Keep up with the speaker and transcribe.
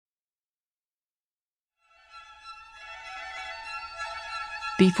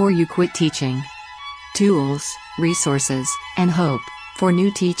before you quit teaching. Tools, resources, and hope for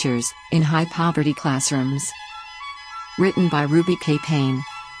new teachers in high-poverty classrooms. Written by Ruby Payne.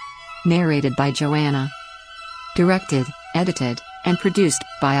 Narrated by Joanna. Directed, edited, and produced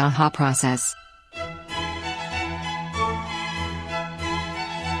by AHA Process.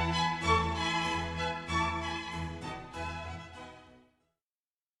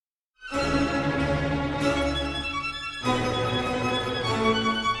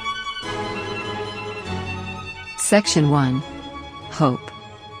 Section 1. Hope.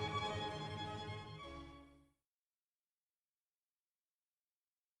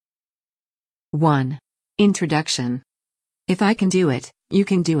 One. Introduction. If I can do it, you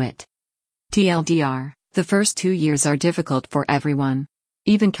can do it. TLDR, the first 2 years are difficult for everyone.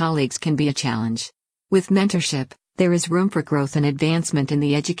 Even colleagues can be a challenge. With mentorship, there is room for growth and advancement in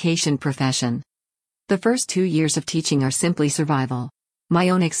the education profession. The first 2 years of teaching are simply survival. My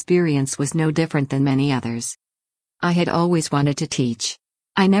own experience was no different than many others. I had always wanted to teach.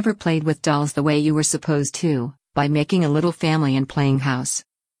 I never played with dolls the way you were supposed to, by making a little family and playing house.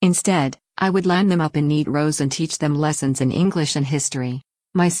 Instead, I would line them up in neat rows and teach them lessons in English and history.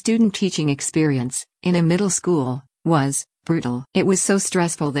 My student teaching experience, in a middle school, was brutal. It was so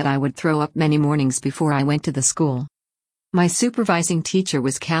stressful that I would throw up many mornings before I went to the school. My supervising teacher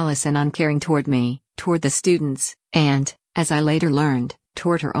was callous and uncaring toward me, toward the students, and, as I later learned,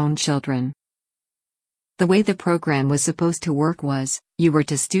 toward her own children. The way the program was supposed to work was, you were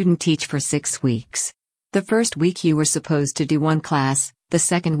to student teach for 6 weeks. The first week you were supposed to do 1 class, the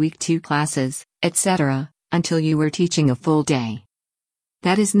second week 2 classes, etc., until you were teaching a full day.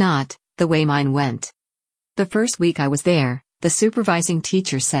 That is not the way mine went. The first week I was there, the supervising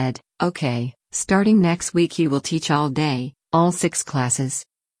teacher said, "Okay, starting next week you will teach all day, all 6 classes.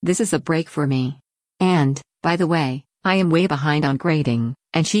 This is a break for me. And, by the way, I am way behind on grading,"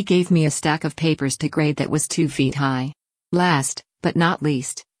 and she gave me a stack of papers to grade that was 2 feet high. Last, but not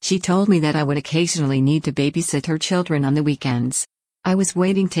least, she told me that I would occasionally need to babysit her children on the weekends. I was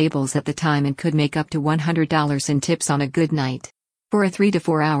waiting tables at the time and could make up to $100 in tips on a good night. For a 3 to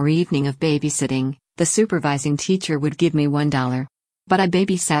 4 hour evening of babysitting, the supervising teacher would give me $1. But I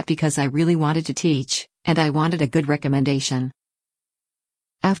babysat because I really wanted to teach, and I wanted a good recommendation.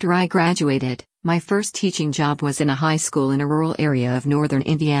 After I graduated, my first teaching job was in a high school in a rural area of northern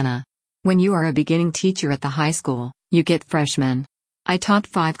Indiana. When you are a beginning teacher at the high school, you get freshmen. I taught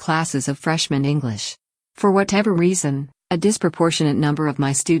 5 classes of freshman English. For whatever reason, a disproportionate number of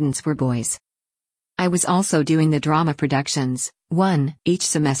my students were boys. I was also doing the drama productions, 1 each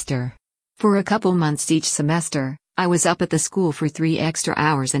semester. For a couple months each semester, I was up at the school for 3 extra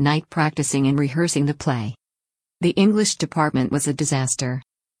hours a night practicing and rehearsing the play. The English department was a disaster.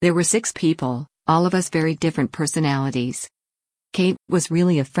 There were 6 people, all of us very different personalities. Kate was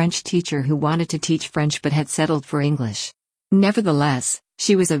really a French teacher who wanted to teach French but had settled for English. Nevertheless,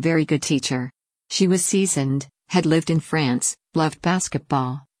 she was a very good teacher. She was seasoned, had lived in France, loved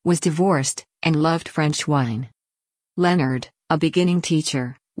basketball, was divorced, and loved French wine. Leonard, a beginning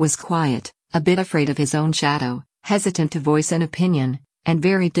teacher, was quiet, a bit afraid of his own shadow, hesitant to voice an opinion, and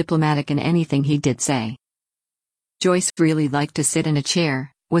very diplomatic in anything he did say. Joyce really liked to sit in a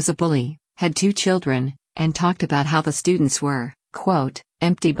chair, was a bully, had 2 children, and talked about how the students were, quote,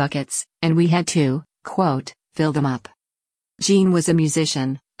 empty buckets, and we had to, quote, fill them up. Jean was a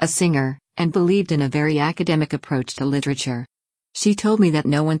musician, a singer, and believed in a very academic approach to literature. She told me that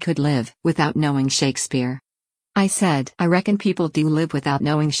no one could live without knowing Shakespeare. I said, I reckon people do live without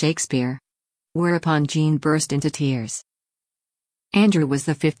knowing Shakespeare. Whereupon Jean burst into tears. Andrew was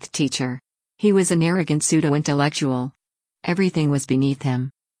the 5th teacher. He was an arrogant pseudo-intellectual. Everything was beneath him.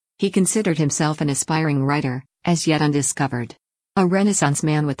 He considered himself an aspiring writer, as yet undiscovered. A Renaissance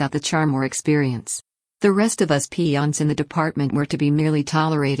man without the charm or experience. The rest of us peons in the department were to be merely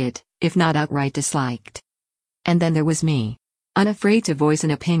tolerated, if not outright disliked. And then there was me. Unafraid to voice an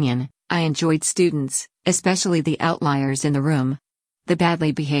opinion, I enjoyed students, especially the outliers in the room. The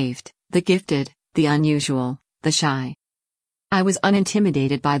badly behaved, the gifted, the unusual, the shy. I was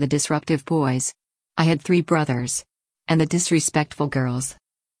unintimidated by the disruptive boys. I had 3 brothers. And the disrespectful girls.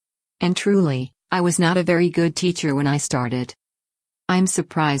 And truly, I was not a very good teacher when I started. I'm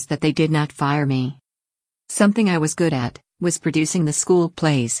surprised that they did not fire me. Something I was good at was producing the school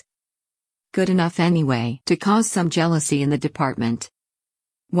plays. Good enough anyway to cause some jealousy in the department.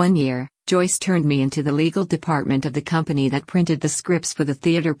 One year, Joyce turned me into the legal department of the company that printed the scripts for the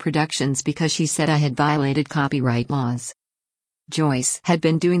theater productions because she said I had violated copyright laws. Joyce had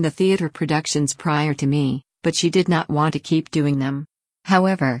been doing the theater productions prior to me, but she did not want to keep doing them.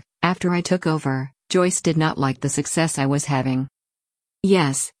 However, after I took over, Joyce did not like the success I was having.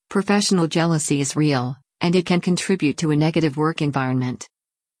 Yes, professional jealousy is real, and it can contribute to a negative work environment.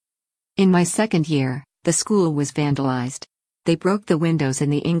 In my second year, the school was vandalized. They broke the windows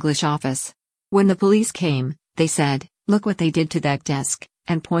in the English office. When the police came, they said, "Look what they did to that desk,"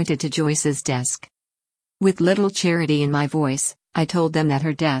 and pointed to Joyce's desk. With little charity in my voice, I told them that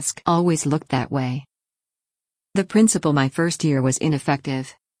her desk always looked that way. The principal my first year was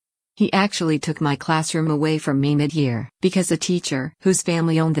ineffective. He actually took my classroom away from me mid-year because a teacher whose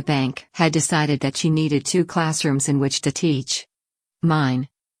family owned the bank had decided that she needed 2 classrooms in which to teach. Mine.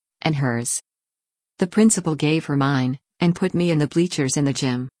 And hers. The principal gave her mine, and put me in the bleachers in the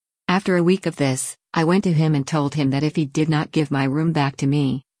gym. After a week of this, I went to him and told him that if he did not give my room back to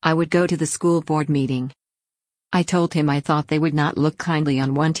me, I would go to the school board meeting. I told him I thought they would not look kindly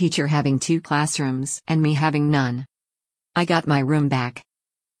on one teacher having 2 classrooms and me having none. I got my room back.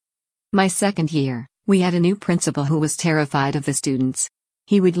 My second year, we had a new principal who was terrified of the students.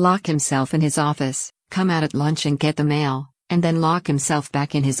 He would lock himself in his office, come out at lunch and get the mail, and then lock himself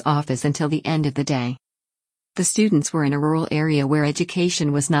back in his office until the end of the day. The students were in a rural area where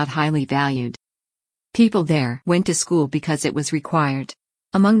education was not highly valued. People there went to school because it was required.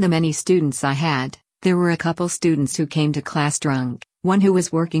 Among the many students I had, there were a couple students who came to class drunk, one who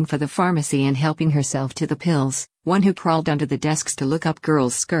was working for the pharmacy and helping herself to the pills, one who crawled under the desks to look up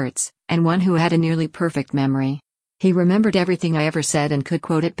girls' skirts, and one who had a nearly perfect memory. He remembered everything I ever said and could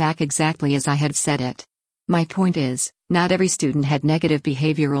quote it back exactly as I had said it. My point is, not every student had negative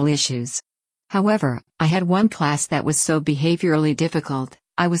behavioral issues. However, I had one class that was so behaviorally difficult,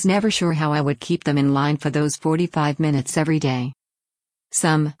 I was never sure how I would keep them in line for those 45 minutes every day.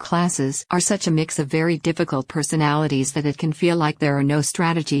 Some classes are such a mix of very difficult personalities that it can feel like there are no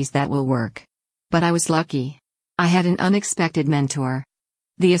strategies that will work. But I was lucky. I had an unexpected mentor.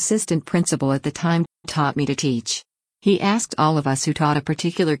 The assistant principal at the time taught me to teach. He asked all of us who taught a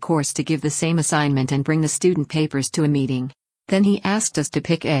particular course to give the same assignment and bring the student papers to a meeting. Then he asked us to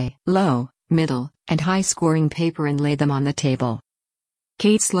pick a low, middle, and high-scoring paper and lay them on the table.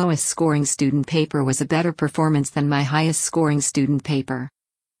 Kate's lowest-scoring student paper was a better performance than my highest-scoring student paper.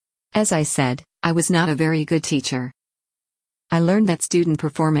 As I said, I was not a very good teacher. I learned that student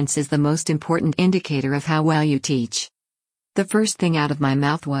performance is the most important indicator of how well you teach. The first thing out of my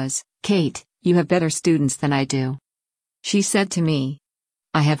mouth was, "Kate, you have better students than I do." She said to me,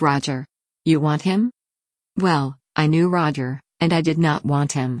 "I have Roger. You want him?" Well, I knew Roger, and I did not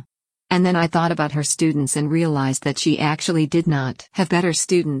want him. And then I thought about her students and realized that she actually did not have better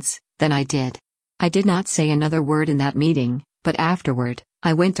students than I did. I did not say another word in that meeting, but afterward,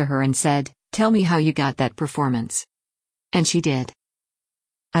 I went to her and said, "Tell me how you got that performance." And she did.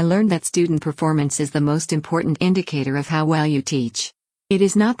 I learned that student performance is the most important indicator of how well you teach. It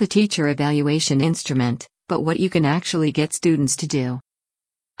is not the teacher evaluation instrument, but what you can actually get students to do.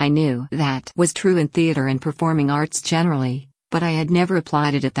 I knew that was true in theater and performing arts generally, but I had never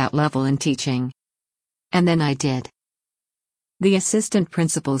applied it at that level in teaching. And then I did. The assistant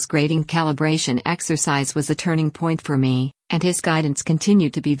principal's grading calibration exercise was a turning point for me, and his guidance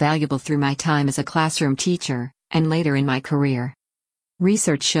continued to be valuable through my time as a classroom teacher, and later in my career.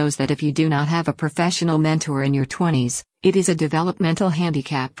 Research shows that if you do not have a professional mentor in your 20s, it is a developmental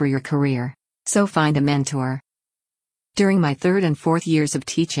handicap for your career. So find a mentor. During my 3rd and 4th years of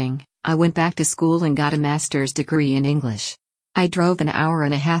teaching, I went back to school and got a master's degree in English. I drove an hour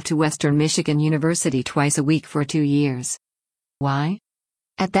and a half to Western Michigan University twice a week for 2 years. Why?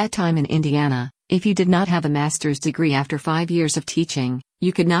 At that time in Indiana, if you did not have a master's degree after 5 years of teaching,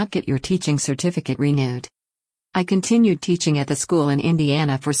 you could not get your teaching certificate renewed. I continued teaching at the school in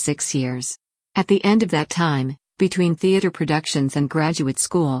Indiana for 6 years. At the end of that time, between theater productions and graduate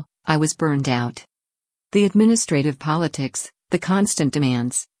school, I was burned out. The administrative politics, the constant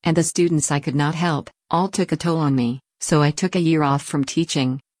demands, and the students I could not help, all took a toll on me, so I took a year off from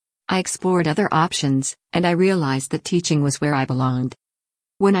teaching. I explored other options, and I realized that teaching was where I belonged.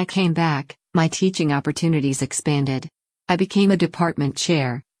 When I came back, my teaching opportunities expanded. I became a department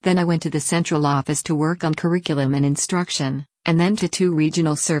chair, then I went to the central office to work on curriculum and instruction, and then to 2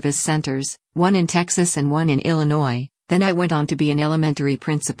 regional service centers, one in Texas and one in Illinois. Then I went on to be an elementary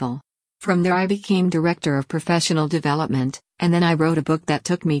principal. From there I became director of professional development, and then I wrote a book that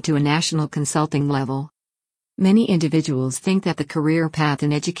took me to a national consulting level. Many individuals think that the career path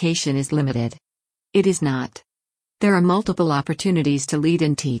in education is limited. It is not. There are multiple opportunities to lead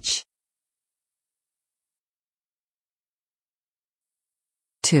and teach.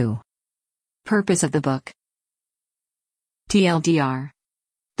 2. Purpose of the book. TLDR.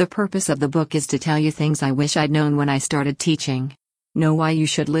 The purpose of the book is to tell you things I wish I'd known when I started teaching. Know why you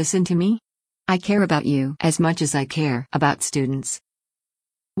should listen to me? I care about you as much as I care about students.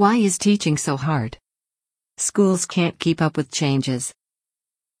 Why is teaching so hard? Schools can't keep up with changes.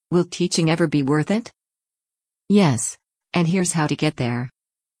 Will teaching ever be worth it? Yes. And here's how to get there.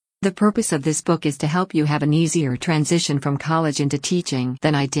 The purpose of this book is to help you have an easier transition from college into teaching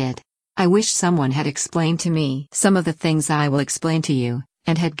than I did. I wish someone had explained to me some of the things I will explain to you,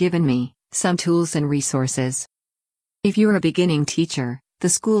 and had given me some tools and resources. If you're a beginning teacher, the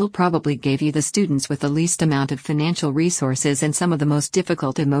school probably gave you the students with the least amount of financial resources and some of the most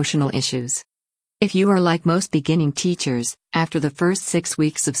difficult emotional issues. If you are like most beginning teachers, after the first 6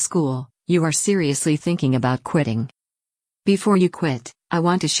 weeks of school, you are seriously thinking about quitting. Before you quit, I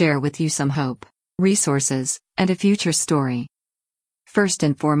want to share with you some hope, resources, and a future story. First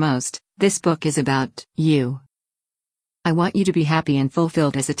and foremost, this book is about you. I want you to be happy and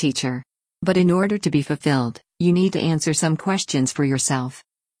fulfilled as a teacher. But in order to be fulfilled, you need to answer some questions for yourself.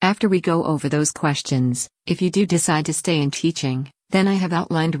 After we go over those questions, if you do decide to stay in teaching, then I have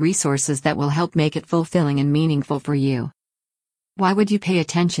outlined resources that will help make it fulfilling and meaningful for you. Why would you pay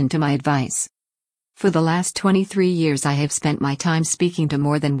attention to my advice? For the last 23 years I have spent my time speaking to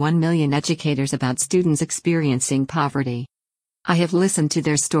more than 1 million educators about students experiencing poverty. I have listened to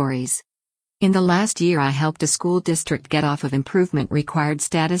their stories. In the last year I helped a school district get off of improvement required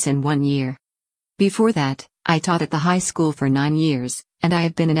status in 1 year. Before that, I taught at the high school for 9 years, and I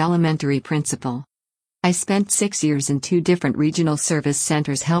have been an elementary principal. I spent 6 years in 2 different regional service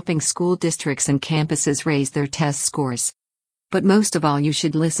centers helping school districts and campuses raise their test scores. But most of all, you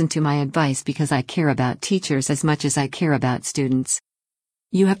should listen to my advice because I care about teachers as much as I care about students.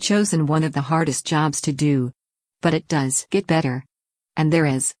 You have chosen one of the hardest jobs to do. But it does get better. And there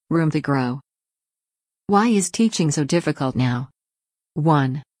is room to grow. Why is teaching so difficult now?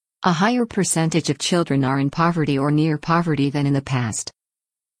 1. A higher percentage of children are in poverty or near poverty than in the past.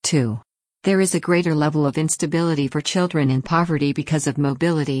 2. There is a greater level of instability for children in poverty because of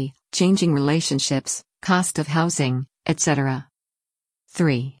mobility, changing relationships, cost of housing, etc.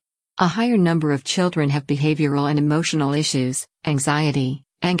 3. A higher number of children have behavioral and emotional issues, anxiety,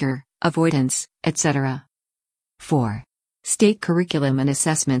 anger, avoidance, etc. 4. State curriculum and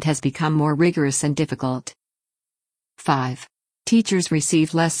assessment has become more rigorous and difficult. 5. Teachers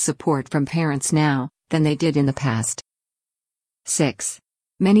receive less support from parents now than they did in the past. 6.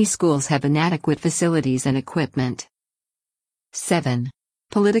 Many schools have inadequate facilities and equipment. 7.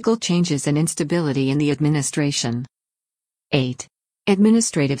 Political changes and instability in the administration. 8.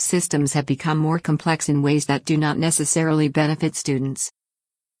 Administrative systems have become more complex in ways that do not necessarily benefit students.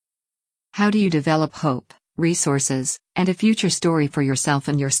 How do you develop hope, resources, and a future story for yourself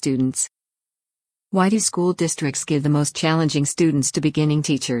and your students? Why do school districts give the most challenging students to beginning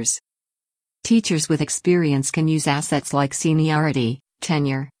teachers? Teachers with experience can use assets like seniority,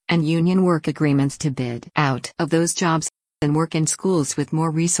 tenure, and union work agreements to bid out of those jobs and work in schools with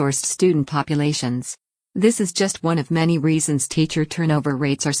more resourced student populations. This is just one of many reasons teacher turnover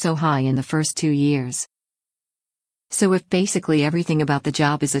rates are so high in the first 2 years. So if basically everything about the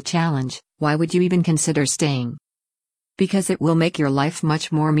job is a challenge, why would you even consider staying? Because it will make your life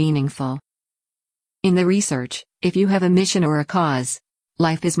much more meaningful. In the research, if you have a mission or a cause,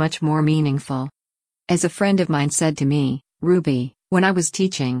 life is much more meaningful. As a friend of mine said to me, Ruby, when I was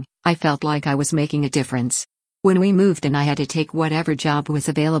teaching, I felt like I was making a difference. When we moved and I had to take whatever job was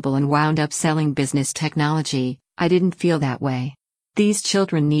available and wound up selling business technology, I didn't feel that way. These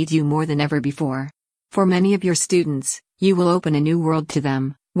children need you more than ever before. For many of your students, you will open a new world to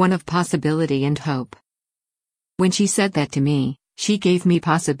them, one of possibility and hope. When she said that to me, she gave me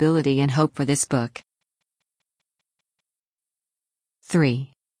possibility and hope for this book.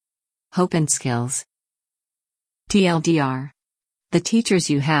 3. Hope and skills. TLDR. The teachers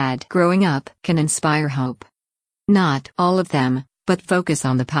you had growing up can inspire hope. Not all of them, but focus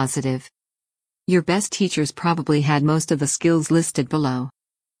on the positive. Your best teachers probably had most of the skills listed below.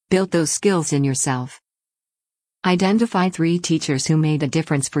 Build those skills in yourself. Identify 3 teachers who made a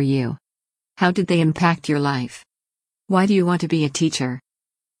difference for you. How did they impact your life? Why do you want to be a teacher?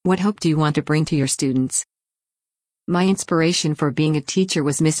 What hope do you want to bring to your students? My inspiration for being a teacher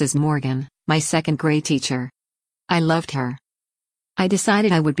was Mrs. Morgan, my 2nd grade teacher. I loved her. I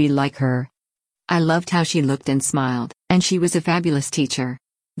decided I would be like her. I loved how she looked and smiled, and she was a fabulous teacher.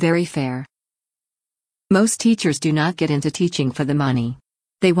 Very fair. Most teachers do not get into teaching for the money.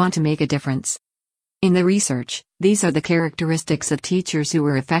 They want to make a difference. In the research, these are the characteristics of teachers who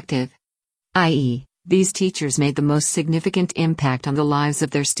were effective. i.e., these teachers made the most significant impact on the lives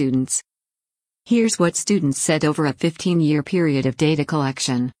of their students. Here's what students said over a 15-year period of data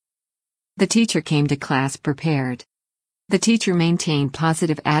collection. The teacher came to class prepared. The teacher maintained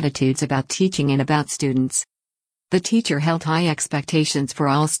positive attitudes about teaching and about students. The teacher held high expectations for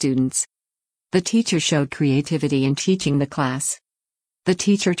all students. The teacher showed creativity in teaching the class. The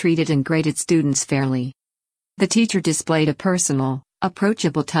teacher treated and graded students fairly. The teacher displayed a personal,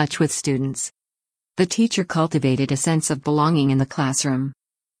 approachable touch with students. The teacher cultivated a sense of belonging in the classroom.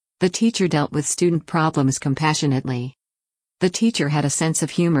 The teacher dealt with student problems compassionately. The teacher had a sense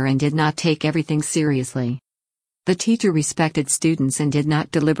of humor and did not take everything seriously. The teacher respected students and did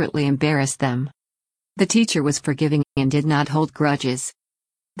not deliberately embarrass them. The teacher was forgiving and did not hold grudges.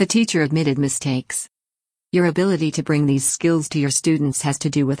 The teacher admitted mistakes. Your ability to bring these skills to your students has to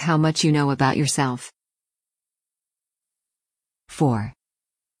do with how much you know about yourself. 4.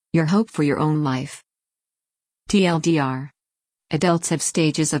 Your hope for your own life. TLDR. Adults have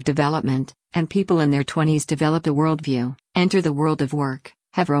stages of development, and people in their 20s develop a worldview, enter the world of work,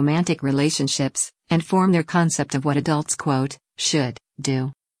 have romantic relationships, and form their concept of what adults, should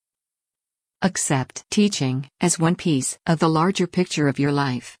do. Accept teaching as one piece of the larger picture of your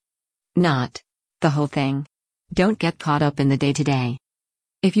life. Not the whole thing. Don't get caught up in the day-to-day.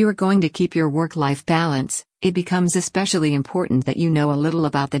 If you are going to keep your work-life balance, it becomes especially important that you know a little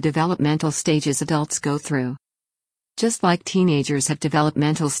about the developmental stages adults go through. Just like teenagers have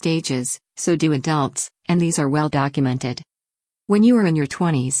developmental stages, so do adults, and these are well documented. When you are in your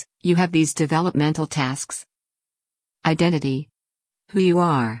 20s, you have these developmental tasks. Identity. Who you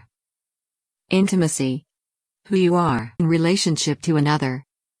are. Intimacy. Who you are in relationship to another.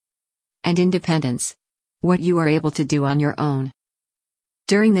 And independence. What you are able to do on your own.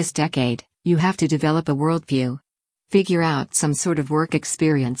 During this decade, you have to develop a worldview. Figure out some sort of work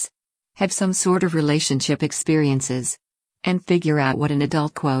experience. Have some sort of relationship experiences. And figure out what an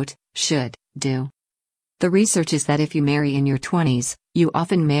adult, should do. The research is that if you marry in your 20s, you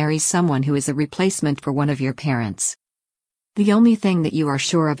often marry someone who is a replacement for one of your parents. The only thing that you are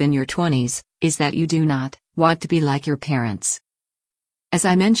sure of in your 20s is that you do not want to be like your parents. As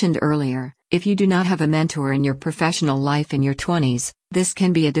I mentioned earlier, if you do not have a mentor in your professional life in your 20s, this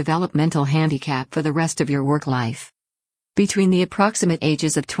can be a developmental handicap for the rest of your work life. Between the approximate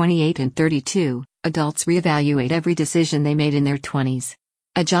ages of 28 and 32, adults reevaluate every decision they made in their 20s.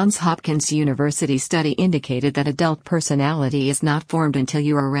 A Johns Hopkins University study indicated that adult personality is not formed until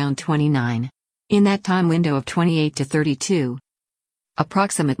you are around 29. In that time window of 28 to 32.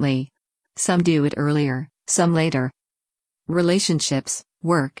 Approximately. Some do it earlier, some later. Relationships,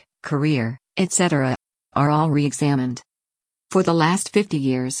 work, career, etc. are all re-examined. For the last 50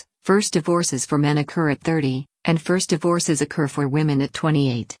 years, first divorces for men occur at 30, and first divorces occur for women at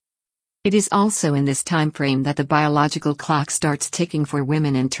 28. It is also in this time frame that the biological clock starts ticking for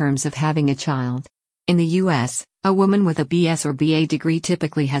women in terms of having a child. In the US, a woman with a BS or BA degree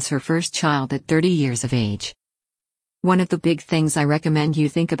typically has her first child at 30 years of age. One of the big things I recommend you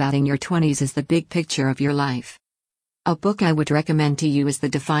think about in your 20s is the big picture of your life. A book I would recommend to you is The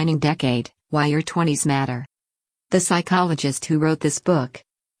Defining Decade: Why Your 20s Matter. The psychologist who wrote this book,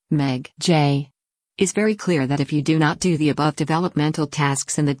 Meg J., is very clear that if you do not do the above developmental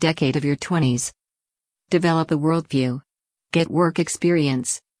tasks in the decade of your 20s, develop a worldview, get work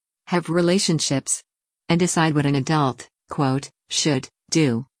experience, have relationships, and decide what an adult, should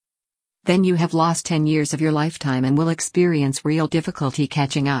do, then you have lost 10 years of your lifetime and will experience real difficulty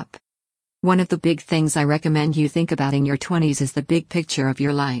catching up. One of the big things I recommend you think about in your 20s is the big picture of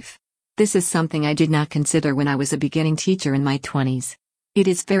your life. This is something I did not consider when I was a beginning teacher in my 20s. It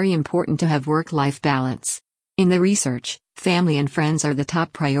is very important to have work-life balance. In the research, family and friends are the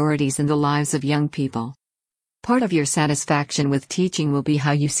top priorities in the lives of young people. Part of your satisfaction with teaching will be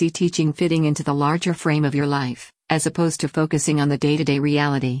how you see teaching fitting into the larger frame of your life, as opposed to focusing on the day-to-day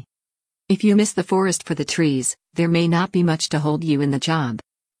reality. If you miss the forest for the trees, there may not be much to hold you in the job.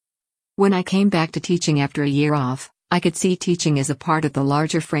 When I came back to teaching after a year off, I could see teaching as a part of the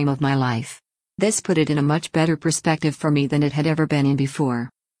larger frame of my life. This put it in a much better perspective for me than it had ever been in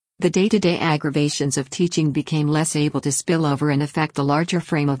before. The day-to-day aggravations of teaching became less able to spill over and affect the larger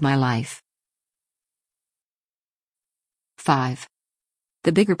frame of my life. 5.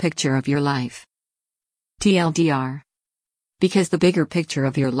 The bigger picture of your life. TLDR. Because the bigger picture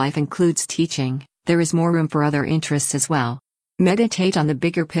of your life includes teaching, there is more room for other interests as well. Meditate on the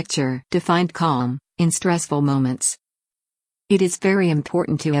bigger picture to find calm in stressful moments. It is very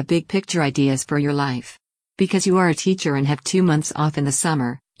important to have big picture ideas for your life. Because you are a teacher and have 2 months off in the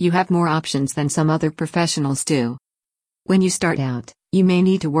summer, you have more options than some other professionals do. When you start out, you may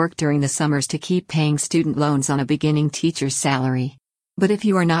need to work during the summers to keep paying student loans on a beginning teacher's salary. But if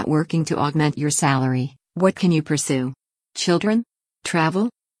you are not working to augment your salary, what can you pursue? Children? Travel?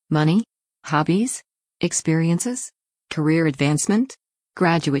 Money? Hobbies? Experiences? Career advancement?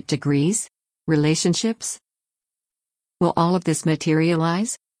 Graduate degrees? Relationships? Will all of this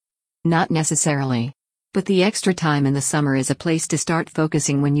materialize? Not necessarily. But the extra time in the summer is a place to start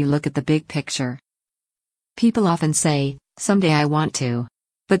focusing when you look at the big picture. People often say, "Someday I want to."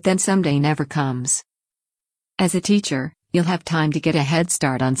 But then someday never comes. As a teacher, you'll have time to get a head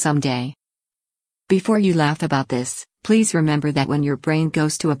start on someday. Before you laugh about this, please remember that when your brain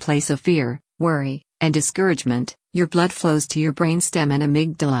goes to a place of fear, worry, and discouragement, your blood flows to your brainstem and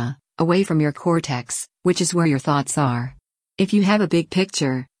amygdala, away from your cortex, which is where your thoughts are. If you have a big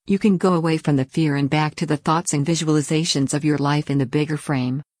picture, you can go away from the fear and back to the thoughts and visualizations of your life in the bigger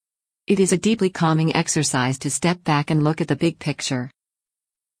frame. It is a deeply calming exercise to step back and look at the big picture.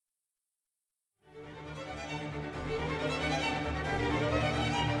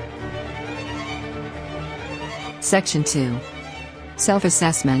 Section 2.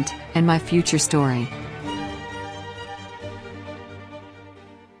 Self-assessment, and my future story.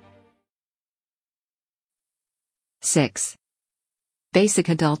 Six. Basic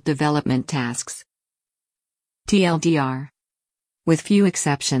adult development tasks. TLDR. With few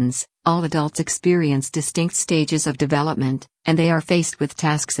exceptions, all adults experience distinct stages of development, and they are faced with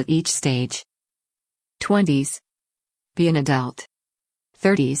tasks at each stage. 20s. Be an adult.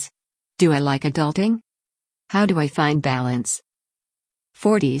 30s. Do I like adulting? How do I find balance?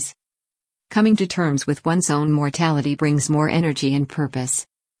 40s. Coming to terms with one's own mortality brings more energy and purpose.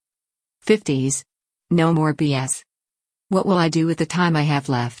 50s. No more BS. What will I do with the time I have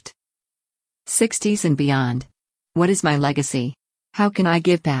left? 60s and beyond. What is my legacy? How can I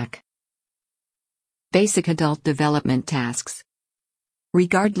give back? Basic adult development tasks.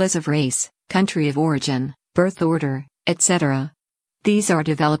 Regardless of race, country of origin, birth order, etc., these are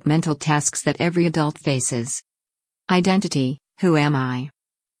developmental tasks that every adult faces. Identity, who am I?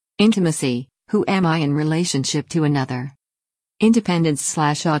 Intimacy, who am I in relationship to another?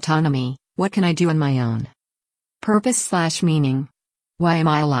 Independence/autonomy, what can I do on my own? Purpose/meaning, why am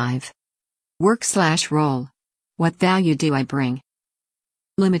I alive? Work/role, what value do I bring?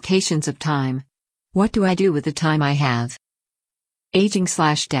 Limitations of time, what do I do with the time I have?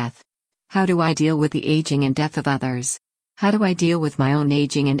 Aging/death, how do I deal with the aging and death of others? How do I deal with my own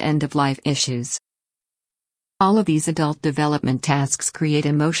aging and end-of-life issues? All of these adult development tasks create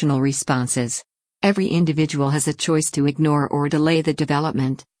emotional responses. Every individual has a choice to ignore or delay the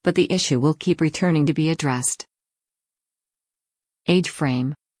development, but the issue will keep returning to be addressed. Age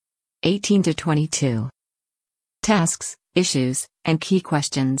frame: 18 to 22. Tasks, issues, and key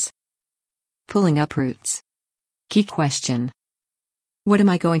questions. Pulling up roots. Key question: what am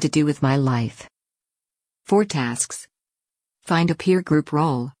I going to do with my life? 4 tasks. Find a peer group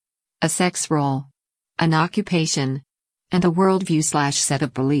role, a sex role, an occupation, and a worldview/set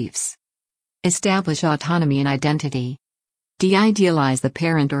of beliefs. Establish autonomy and identity. De-idealize the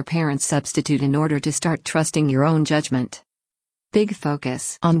parent or parent substitute in order to start trusting your own judgment. Big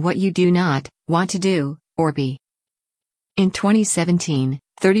focus on what you do not want to do or be. In 2017,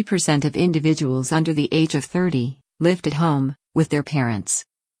 30% of individuals under the age of 30 lived at home with their parents.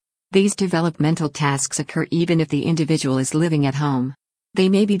 These developmental tasks occur even if the individual is living at home. They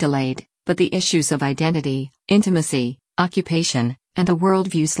may be delayed, but the issues of identity, intimacy, occupation, and a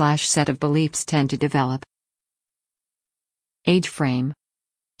worldview/set of beliefs tend to develop. Age frame: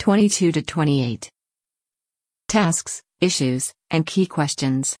 22 to 28. Tasks, issues, and key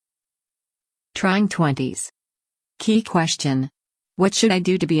questions. Trying 20s. Key question: what should I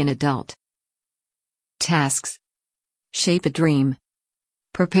do to be an adult? Tasks: shape a dream.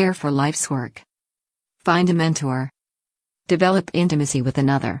 Prepare for life's work. Find a mentor. Develop intimacy with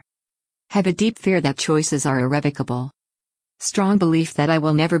another. Have a deep fear that choices are irrevocable. Strong belief that I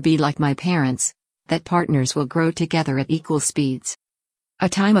will never be like my parents, that partners will grow together at equal speeds. A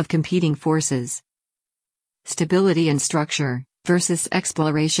time of competing forces. Stability and structure, versus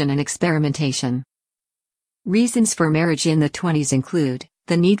exploration and experimentation. Reasons for marriage in the 20s include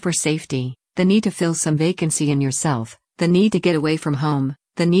the need for safety, the need to fill some vacancy in yourself, the need to get away from home,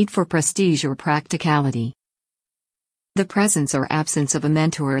 the need for prestige or practicality. The presence or absence of a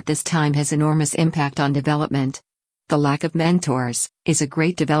mentor at this time has enormous impact on development. The lack of mentors is a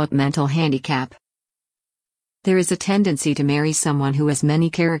great developmental handicap. There is a tendency to marry someone who has many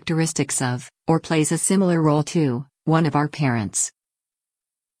characteristics of, or plays a similar role to, one of our parents.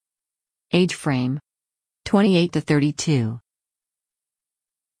 Age frame: 28 to 32.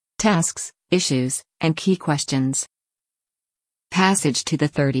 Tasks, issues, and key questions. Passage to the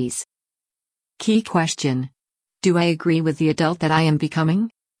 30s. Key question: do I agree with the adult that I am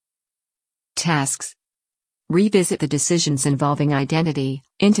becoming? Tasks: revisit the decisions involving identity,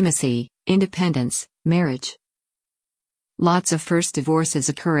 intimacy, independence, marriage. Lots of first divorces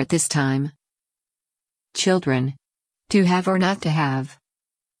occur at this time. Children: To have or not to have.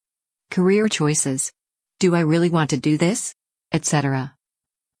 Career choices. Do I really want to do this? Etc.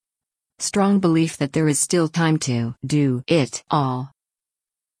 Strong belief that there is still time to do it all.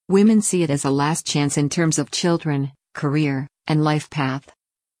 Women see it as a last chance in terms of children, career, and life path.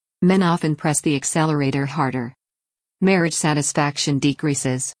 Men often press the accelerator harder. Marriage satisfaction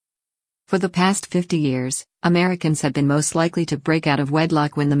decreases. For the past 50 years, Americans have been most likely to break out of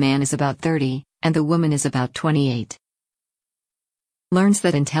wedlock when the man is about 30, and the woman is about 28. Learns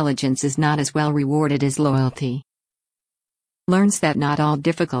that intelligence is not as well rewarded as loyalty. Learns that not all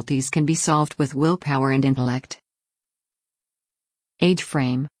difficulties can be solved with willpower and intellect. Age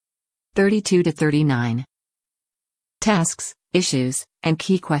frame. 32 to 39. Tasks, issues, and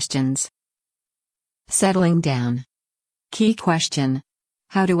key questions. Settling down. Key question.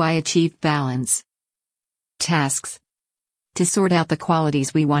 How do I achieve balance? Tasks. To sort out the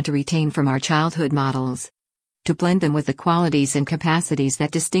qualities we want to retain from our childhood models. To blend them with the qualities and capacities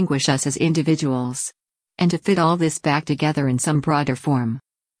that distinguish us as individuals. And to fit all this back together in some broader form.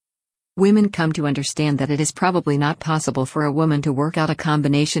 Women come to understand that it is probably not possible for a woman to work out a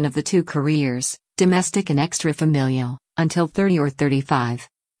combination of the two careers, domestic and extra-familial, until 30 or 35.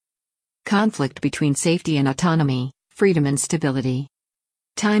 Conflict between safety and autonomy, freedom and stability.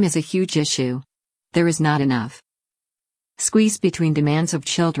 Time is a huge issue. There is not enough. Squeeze between demands of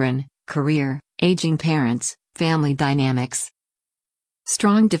children, career, aging parents, family dynamics.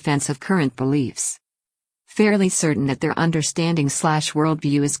 Strong defense of current beliefs. Fairly certain that their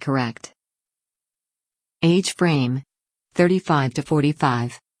understanding/worldview is correct. Age frame. 35 to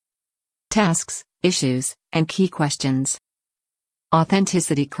 45. Tasks, issues, and key questions.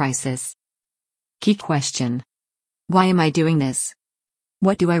 Authenticity crisis. Key question. Why am I doing this?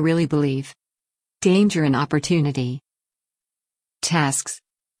 What do I really believe? Danger and opportunity. Tasks.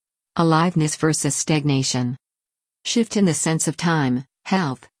 Aliveness versus stagnation. Shift in the sense of time,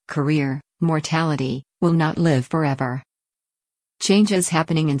 health, career, mortality, will not live forever. Changes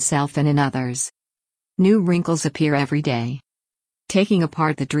happening in self and in others. New wrinkles appear every day. Taking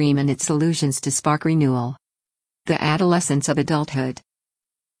apart the dream and its solutions to spark renewal. The adolescence of adulthood.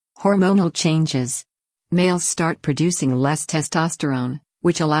 Hormonal changes. Males start producing less testosterone,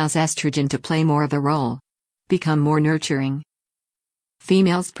 which allows estrogen to play more of a role. Become more nurturing.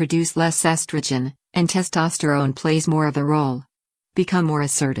 Females produce less estrogen, and testosterone plays more of a role. Become more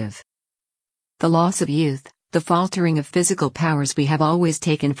assertive. The loss of youth, the faltering of physical powers we have always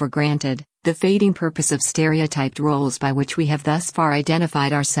taken for granted, the fading purpose of stereotyped roles by which we have thus far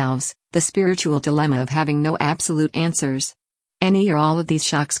identified ourselves, the spiritual dilemma of having no absolute answers. Any or all of these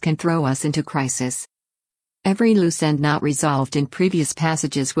shocks can throw us into crisis. Every loose end not resolved in previous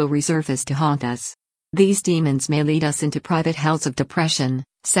passages will resurface to haunt us. These demons may lead us into private hells of depression,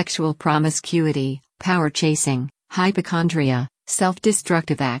 sexual promiscuity, power chasing, hypochondria,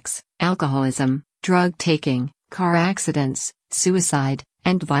 self-destructive acts, alcoholism, drug taking, car accidents, suicide,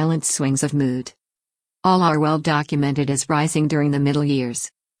 and violent swings of mood. All are well documented as rising during the middle years.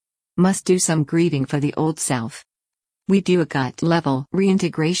 Must do some grieving for the old self. We do a gut-level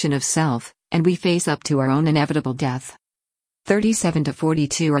reintegration of self, and we face up to our own inevitable death. 37 to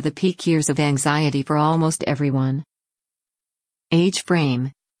 42 are the peak years of anxiety for almost everyone. Age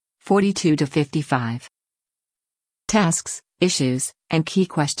frame. 42 to 55. Tasks, issues, and key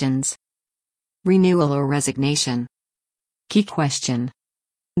questions. Renewal or resignation. Key question.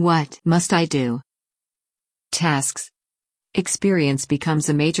 What must I do? Tasks. Experience becomes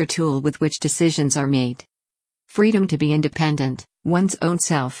a major tool with which decisions are made. Freedom to be independent, one's own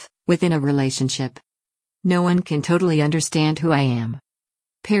self, within a relationship. No one can totally understand who I am.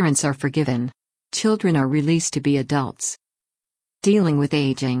 Parents are forgiven. Children are released to be adults. Dealing with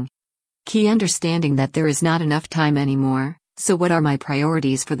aging. Key understanding that there is not enough time anymore, so what are my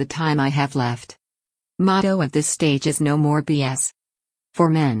priorities for the time I have left? Motto of this stage is no more BS. For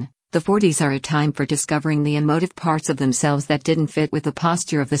men, the 40s are a time for discovering the emotive parts of themselves that didn't fit with the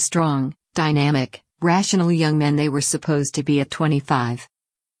posture of the strong, dynamic, rational young men they were supposed to be at 25.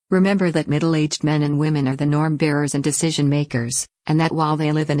 Remember that middle-aged men and women are the norm bearers and decision makers, and that while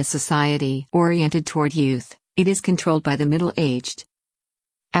they live in a society oriented toward youth, it is controlled by the middle-aged.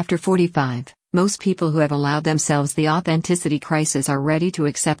 After 45, most people who have allowed themselves the authenticity crisis are ready to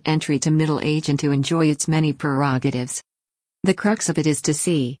accept entry to middle age and to enjoy its many prerogatives. The crux of it is to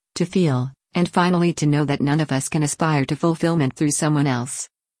see, to feel, and finally to know that none of us can aspire to fulfillment through someone else.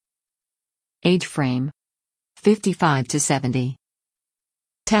 Age frame. 55 to 70.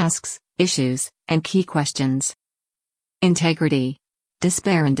 Tasks, issues, and key questions. Integrity.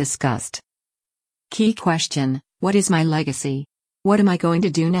 Despair and disgust. Key question, what is my legacy? What am I going to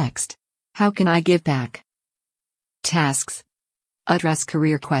do next? How can I give back? Tasks. Address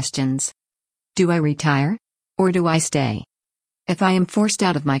career questions. Do I retire? Or do I stay? If I am forced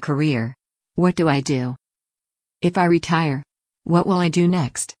out of my career, what do I do? If I retire, what will I do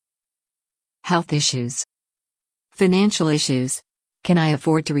next? Health issues. Financial issues. Can I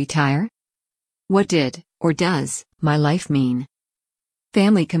afford to retire? What did, or does, my life mean?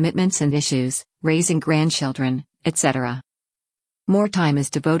 Family commitments and issues, raising grandchildren, etc. More time is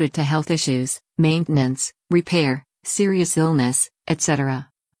devoted to health issues, maintenance, repair, serious illness, etc.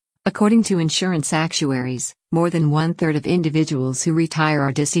 According to insurance actuaries, more than 1/3 of individuals who retire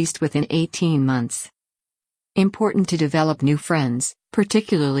are deceased within 18 months. Important to develop new friends,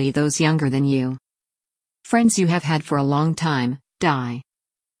 particularly those younger than you. Friends you have had for a long time, die.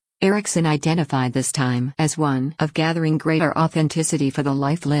 Erickson identified this time as one of gathering greater authenticity for the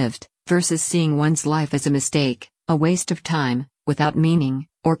life lived, versus seeing one's life as a mistake, a waste of time, without meaning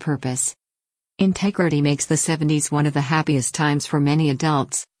or purpose. Integrity makes the 70s one of the happiest times for many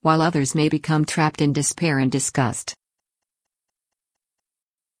adults, while others may become trapped in despair and disgust.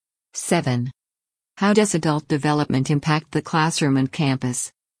 7. How does adult development impact the classroom and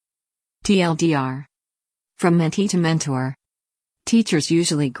campus? TLDR. From mentee to mentor. Teachers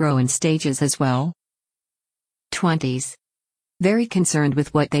usually grow in stages as well. 20s. Very concerned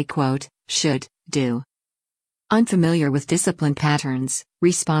with what they quote, should, do. Unfamiliar with discipline patterns,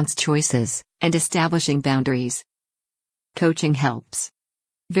 response choices, and establishing boundaries. Coaching helps.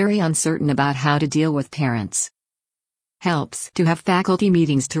 Very uncertain about how to deal with parents. Helps to have faculty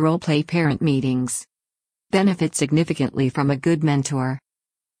meetings to role-play parent meetings. Benefit significantly from a good mentor.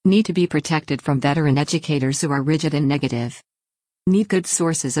 Need to be protected from veteran educators who are rigid and negative. Need good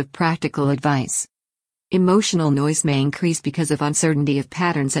sources of practical advice. Emotional noise may increase because of uncertainty of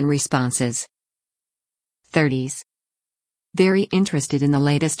patterns and responses. 30s. Very interested in the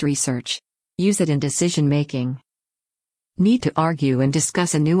latest research. Use it in decision making. Need to argue and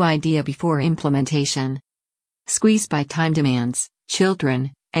discuss a new idea before implementation. Squeezed by time demands,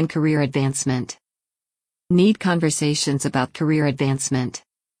 children, and career advancement. Need conversations about career advancement.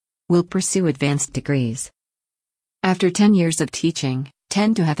 Will pursue advanced degrees. After 10 years of teaching,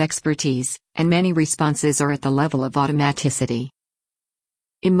 tend to have expertise, and many responses are at the level of automaticity.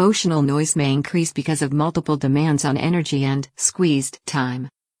 Emotional noise may increase because of multiple demands on energy and squeezed time.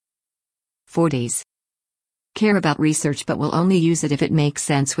 40s. Care about research but will only use it if it makes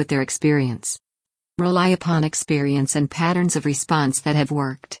sense with their experience. Rely upon experience and patterns of response that have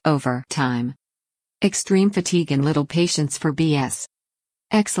worked over time. Extreme fatigue and little patience for BS.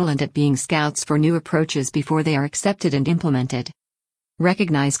 Excellent at being scouts for new approaches before they are accepted and implemented.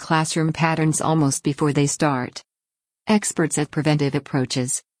 Recognize classroom patterns almost before they start. Experts at preventive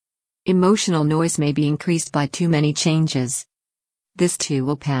approaches. Emotional noise may be increased by too many changes. This too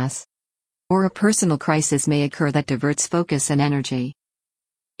will pass. Or a personal crisis may occur that diverts focus and energy.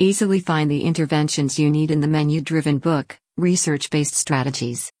 Easily find the interventions you need in the menu-driven book, Research-Based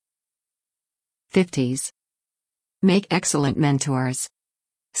Strategies. 50s. Make excellent mentors.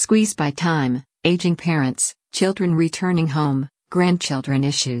 Squeezed by time, aging parents, children returning home, grandchildren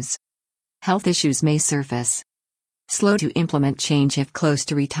issues. Health issues may surface. Slow to implement change if close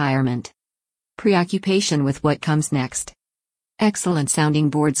to retirement. Preoccupation with what comes next. Excellent sounding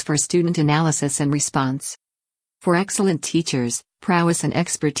boards for student analysis and response. For excellent teachers, prowess and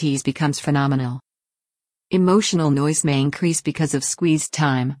expertise becomes phenomenal. Emotional noise may increase because of squeezed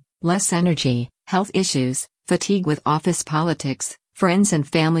time, less energy, health issues, fatigue with office politics, friends and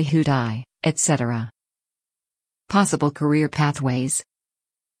family who die, etc. Possible career pathways.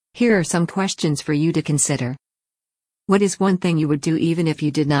 Here are some questions for you to consider. What is one thing you would do even if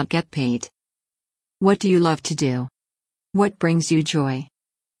you did not get paid? What do you love to do? What brings you joy?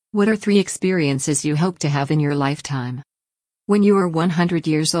 What are 3 experiences you hope to have in your lifetime? When you are 100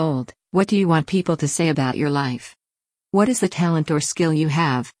 years old, what do you want people to say about your life? What is the talent or skill you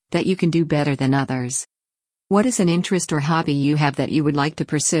have that you can do better than others? What is an interest or hobby you have that you would like to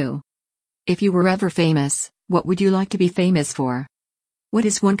pursue? If you were ever famous, what would you like to be famous for? What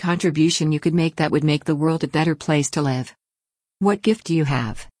is one contribution you could make that would make the world a better place to live? What gift do you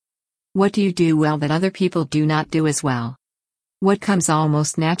have? What do you do well that other people do not do as well? What comes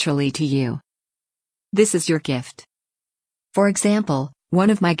almost naturally to you? This is your gift. For example, one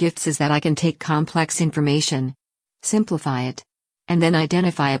of my gifts is that I can take complex information, simplify it, and then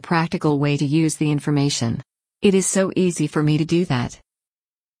identify a practical way to use the information. It is so easy for me to do that.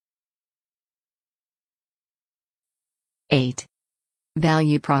 8.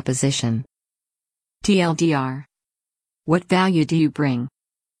 Value proposition. TLDR. What value do you bring?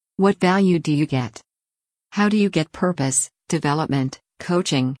 What value do you get? How do you get purpose, development,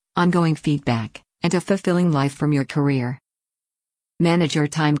 coaching, ongoing feedback, and a fulfilling life from your career. Manage your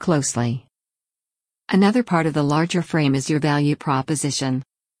time closely. Another part of the larger frame is your value proposition.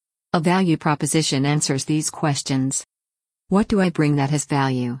 A value proposition answers these questions. What do I bring that has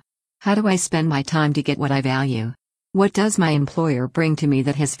value? How do I spend my time to get what I value? What does my employer bring to me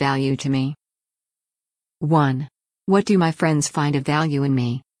that has value to me? 1. What do my friends find of value in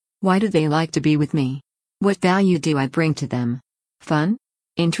me? Why do they like to be with me? What value do I bring to them? Fun?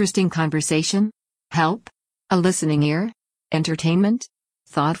 Interesting conversation? Help? A listening ear? Entertainment?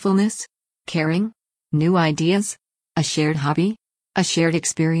 Thoughtfulness? Caring? New ideas? A shared hobby? A shared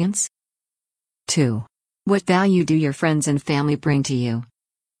experience? 2. What value do your friends and family bring to you?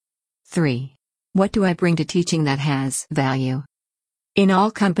 3. What do I bring to teaching that has value? In all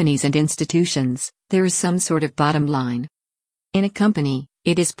companies and institutions, there is some sort of bottom line. In a company,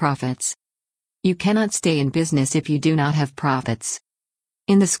 it is profits. You cannot stay in business if you do not have profits.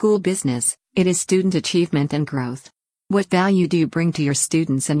 In the school business, it is student achievement and growth. What value do you bring to your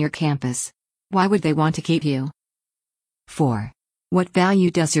students and your campus? Why would they want to keep you? 4. What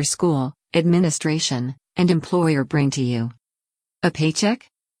value does your school, administration, and employer bring to you? A paycheck?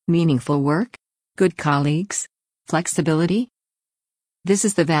 Meaningful work? Good colleagues? Flexibility? This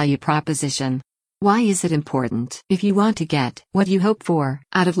is the value proposition. Why is it important? If you want to get what you hope for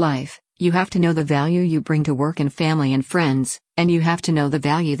out of life, you have to know the value you bring to work and family and friends, and you have to know the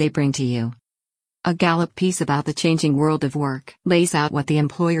value they bring to you. A Gallup piece about the changing world of work lays out what the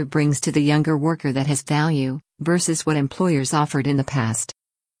employer brings to the younger worker that has value, versus what employers offered in the past.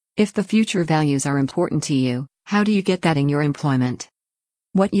 If the future values are important to you, how do you get that in your employment?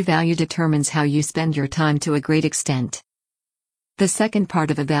 What you value determines how you spend your time to a great extent. The second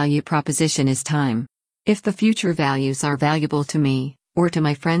part of a value proposition is time. If the future values are valuable to me, or to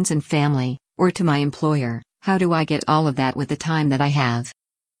my friends and family, or to my employer, how do I get all of that with the time that I have?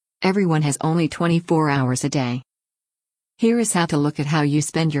 Everyone has only 24 hours a day. Here is how to look at how you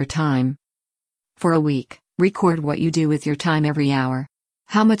spend your time. For a week, record what you do with your time every hour.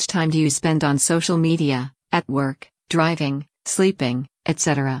 How much time do you spend on social media, at work, driving, sleeping,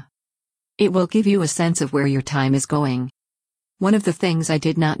 etc.? It will give you a sense of where your time is going. One of the things I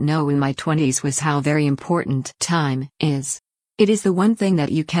did not know in my 20s was how very important time is. It is the one thing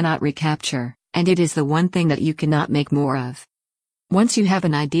that you cannot recapture, and it is the one thing that you cannot make more of. Once you have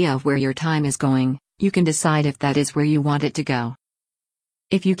an idea of where your time is going, you can decide if that is where you want it to go.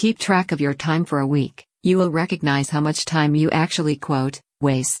 If you keep track of your time for a week, you will recognize how much time you actually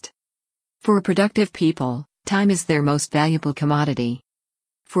waste. For productive people, time is their most valuable commodity.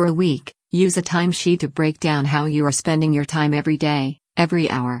 For a week, use a timesheet to break down how you are spending your time every day, every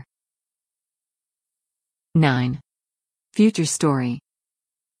hour. 9. Future story.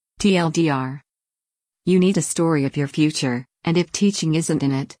 TLDR. You need a story of your future, and if teaching isn't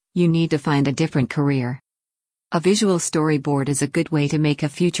in it, you need to find a different career. A visual storyboard is a good way to make a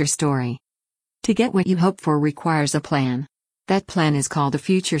future story. To get what you hope for requires a plan. That plan is called a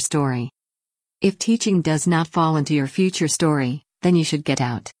future story. If teaching does not fall into your future story, then you should get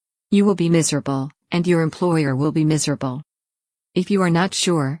out. You will be miserable, and your employer will be miserable. If you are not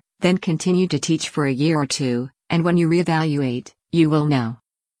sure, then continue to teach for a year or two, and when you reevaluate, you will know.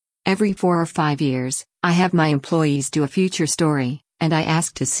 Every 4 or 5 years, I have my employees do a future story, and I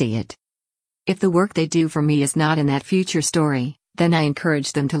ask to see it. If the work they do for me is not in that future story, then I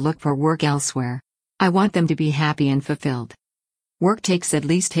encourage them to look for work elsewhere. I want them to be happy and fulfilled. Work takes at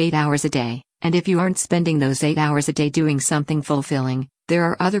least 8 hours a day, and if you aren't spending those 8 hours a day doing something fulfilling, there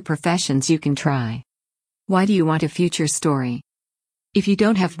are other professions you can try. Why do you want a future story? If you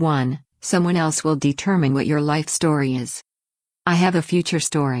don't have one, someone else will determine what your life story is. I have a future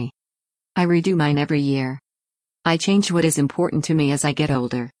story. I redo mine every year. I change what is important to me as I get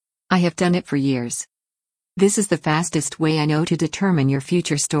older. I have done it for years. This is the fastest way I know to determine your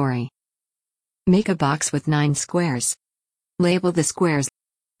future story. Make a box with 9 squares. Label the squares.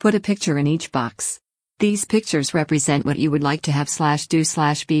 Put a picture in each box. These pictures represent what you would like to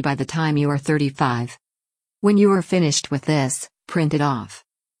have/do/be by the time you are 35. When you are finished with this, print it off.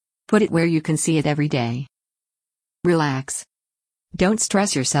 Put it where you can see it every day. Relax. Don't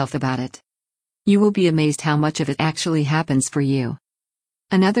stress yourself about it. You will be amazed how much of it actually happens for you.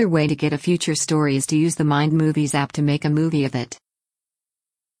 Another way to get a future story is to use the Mind Movies app to make a movie of it.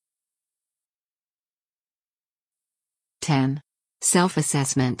 10.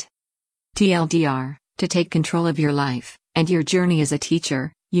 Self-assessment. TLDR, to take control of your life and your journey as a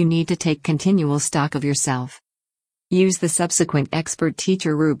teacher, you need to take continual stock of yourself. Use the subsequent expert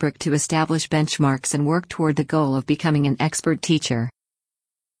teacher rubric to establish benchmarks and work toward the goal of becoming an expert teacher.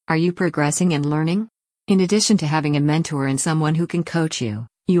 Are you progressing and learning? In addition to having a mentor and someone who can coach you,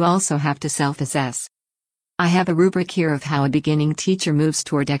 You also have to self-assess. I have a rubric here of how a beginning teacher moves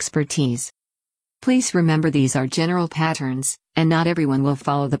toward expertise. Please remember these are general patterns, and not everyone will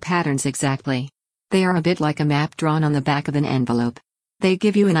follow the patterns exactly. They are a bit like a map drawn on the back of an envelope. They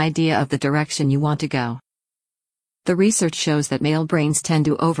give you an idea of the direction you want to go. The research shows that male brains tend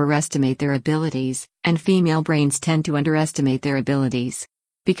to overestimate their abilities, and female brains tend to underestimate their abilities.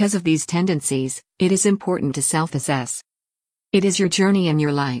 Because of these tendencies, it is important to self-assess. It is your journey in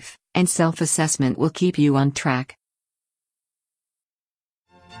your life, and self-assessment will keep you on track.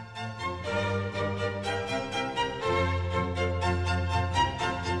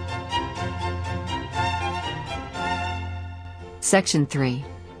 Section 3.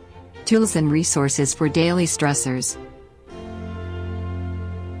 Tools and resources for daily stressors.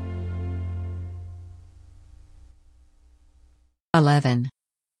 (11)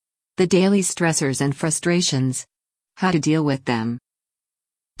 The daily stressors and frustrations. How to deal with them.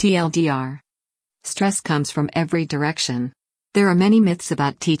 TLDR. Stress comes from every direction. There are many myths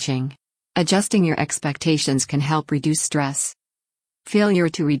about teaching. Adjusting your expectations can help reduce stress. Failure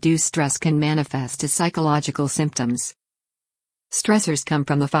to reduce stress can manifest as psychological symptoms. Stressors come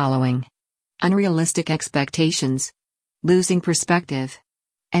from the following: unrealistic expectations, losing perspective,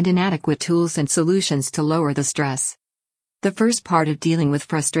 and inadequate tools and solutions to lower the stress. The first part of dealing with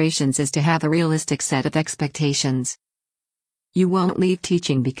frustrations is to have a realistic set of expectations. You won't leave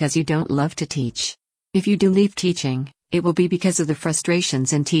teaching because you don't love to teach. If you do leave teaching, it will be because of the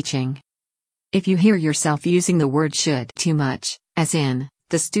frustrations in teaching. If you hear yourself using the word should too much, as in,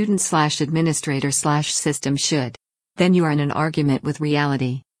 the student/administrator/system should, then you are in an argument with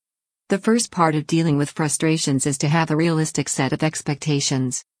reality. The first part of dealing with frustrations is to have a realistic set of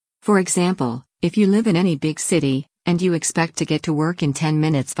expectations. For example, if you live in any big city, and you expect to get to work in 10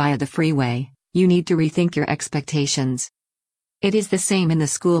 minutes via the freeway, you need to rethink your expectations. It is the same in the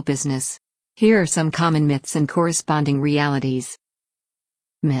school business. Here are some common myths and corresponding realities.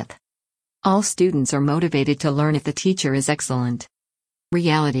 Myth: all students are motivated to learn if the teacher is excellent.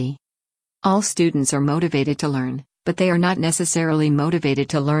 Reality: all students are motivated to learn, but they are not necessarily motivated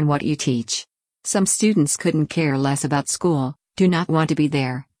to learn what you teach. Some students couldn't care less about school, do not want to be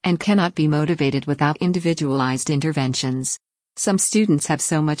there, and cannot be motivated without individualized interventions. Some students have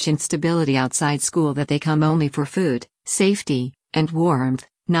so much instability outside school that they come only for food, safety, and warmth,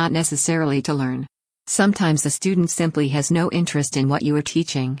 not necessarily to learn. Sometimes a student simply has no interest in what you are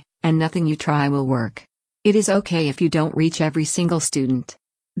teaching, and nothing you try will work. It is okay if you don't reach every single student.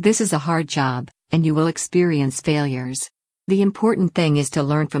 This is a hard job, and you will experience failures. The important thing is to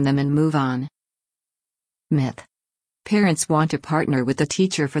learn from them and move on. Myth: parents want to partner with the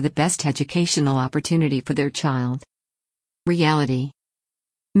teacher for the best educational opportunity for their child. Reality: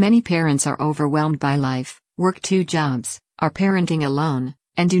 many parents are overwhelmed by life, work 2 jobs, are parenting alone,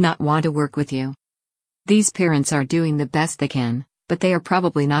 and do not want to work with you. These parents are doing the best they can, but they are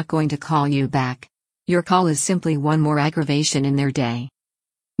probably not going to call you back. Your call is simply one more aggravation in their day.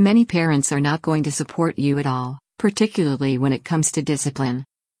 Many parents are not going to support you at all, particularly when it comes to discipline.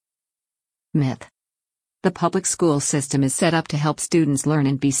 Myth: the public school system is set up to help students learn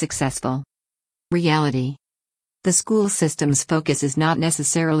and be successful. Reality: the school system's focus is not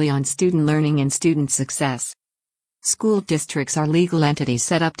necessarily on student learning and student success. School districts are legal entities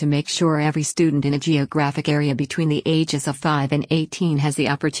set up to make sure every student in a geographic area between the ages of 5 and 18 has the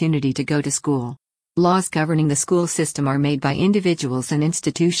opportunity to go to school. Laws governing the school system are made by individuals and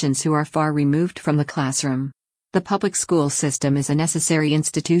institutions who are far removed from the classroom. The public school system is a necessary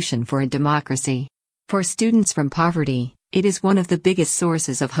institution for a democracy. For students from poverty, it is one of the biggest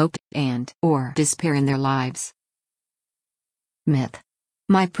sources of hope and/or despair in their lives. Myth: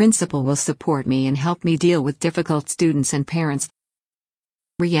 my principal will support me and help me deal with difficult students and parents.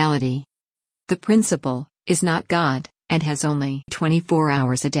 Reality: the principal is not God, and has only 24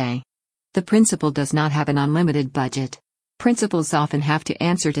 hours a day. The principal does not have an unlimited budget. Principals often have to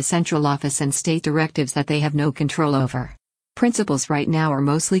answer to central office and state directives that they have no control over. Principals right now are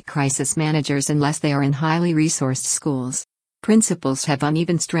mostly crisis managers unless they are in highly resourced schools. Principals have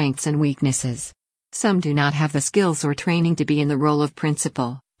uneven strengths and weaknesses. Some do not have the skills or training to be in the role of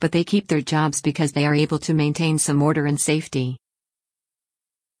principal, but they keep their jobs because they are able to maintain some order and safety.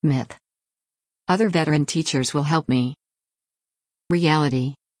 Myth: other veteran teachers will help me.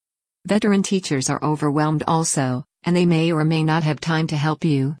 Reality: veteran teachers are overwhelmed also, and they may or may not have time to help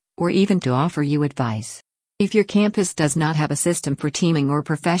you, or even to offer you advice. If your campus does not have a system for teaming or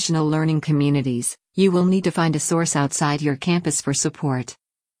professional learning communities, you will need to find a source outside your campus for support.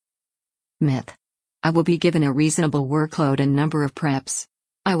 Myth: I will be given a reasonable workload and number of preps.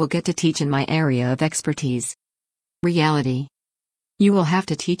 I will get to teach in my area of expertise. Reality: You will have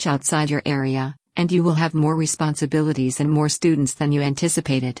to teach outside your area, and you will have more responsibilities and more students than you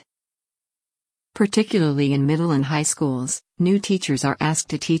anticipated. Particularly in middle and high schools, new teachers are asked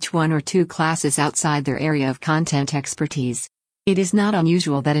to teach 1 or 2 classes outside their area of content expertise. It is not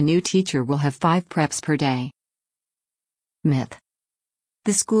unusual that a new teacher will have 5 preps per day. Myth.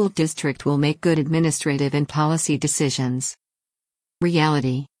 The school district will make good administrative and policy decisions.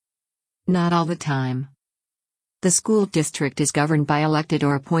 Reality. Not all the time. The school district is governed by elected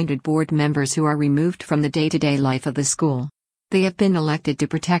or appointed board members who are removed from the day-to-day life of the school. They have been elected to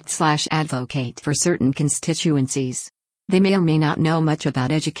protect/advocate for certain constituencies. They may or may not know much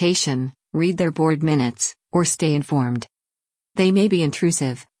about education, read their board minutes, or stay informed. They may be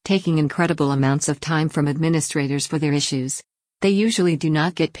intrusive, taking incredible amounts of time from administrators for their issues. They usually do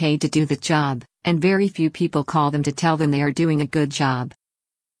not get paid to do the job, and very few people call them to tell them they are doing a good job.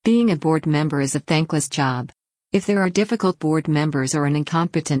 Being a board member is a thankless job. If there are difficult board members or an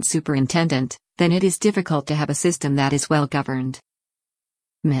incompetent superintendent, then it is difficult to have a system that is well governed.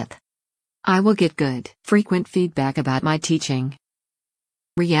 Myth. I will get good, frequent feedback about my teaching.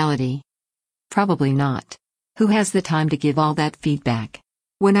 Reality. Probably not. Who has the time to give all that feedback?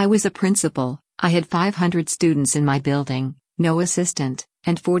 When I was a principal, I had 500 students in my building, no assistant,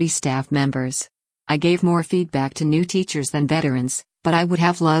 and 40 staff members. I gave more feedback to new teachers than veterans, but I would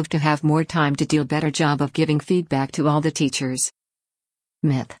have loved to have more time to do a better job of giving feedback to all the teachers.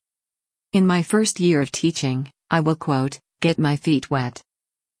 Myth. In my first year of teaching, I will get my feet wet.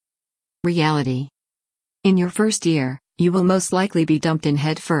 Reality. In your first year, you will most likely be dumped in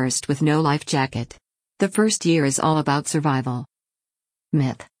head first with no life jacket. The first year is all about survival.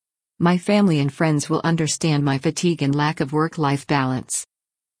 Myth. My family and friends will understand my fatigue and lack of work-life balance.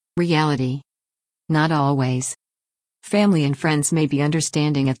 Reality. Not always. Family and friends may be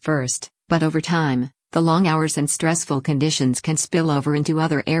understanding at first, but over time, the long hours and stressful conditions can spill over into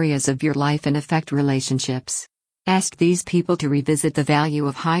other areas of your life and affect relationships. Ask these people to revisit the value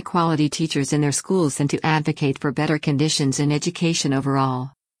of high-quality teachers in their schools and to advocate for better conditions in education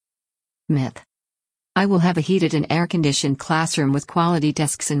overall. Myth. I will have a heated and air-conditioned classroom with quality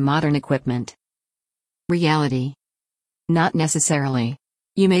desks and modern equipment. Reality. Not necessarily.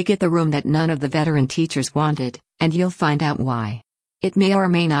 You may get the room that none of the veteran teachers wanted, and you'll find out why. It may or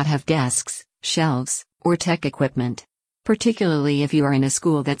may not have desks, shelves, or tech equipment. Particularly if you are in a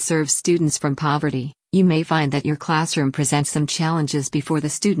school that serves students from poverty, you may find that your classroom presents some challenges before the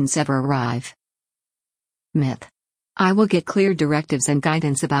students ever arrive. Myth. I will get clear directives and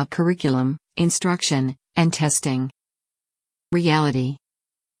guidance about curriculum, instruction, and testing. Reality.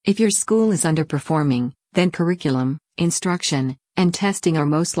 If your school is underperforming, then curriculum, instruction, and testing are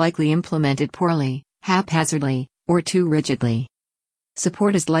most likely implemented poorly, haphazardly, or too rigidly.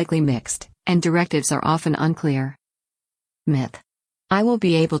 Support is likely mixed, and directives are often unclear. Myth. I will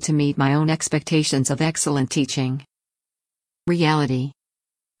be able to meet my own expectations of excellent teaching. Reality.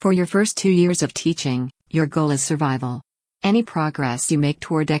 For your first 2 years of teaching, your goal is survival. Any progress you make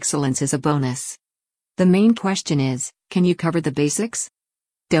toward excellence is a bonus. The main question is, can you cover the basics?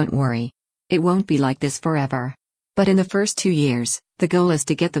 Don't worry. It won't be like this forever. But in the first 2 years, the goal is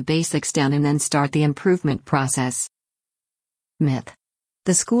to get the basics down and then start the improvement process. Myth.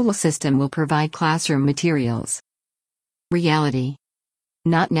 The school system will provide classroom materials. Reality.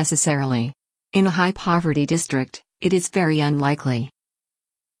 Not necessarily. In a high-poverty district, it is very unlikely.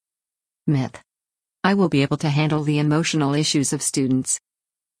 Myth. I will be able to handle the emotional issues of students.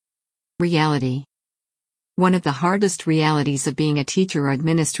 Reality. One of the hardest realities of being a teacher or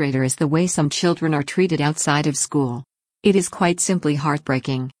administrator is the way some children are treated outside of school. It is quite simply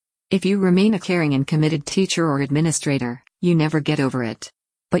heartbreaking. If you remain a caring and committed teacher or administrator, you never get over it.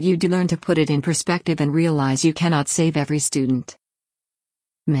 But you do learn to put it in perspective and realize you cannot save every student.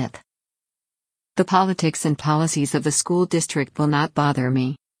 Myth. The politics and policies of the school district will not bother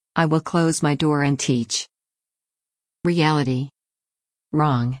me. I will close my door and teach. Reality.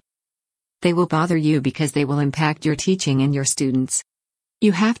 Wrong. They will bother you because they will impact your teaching and your students.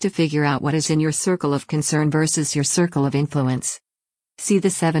 You have to figure out what is in your circle of concern versus your circle of influence. See the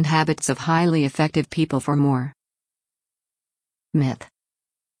 7 Habits of Highly Effective People for more. Myth.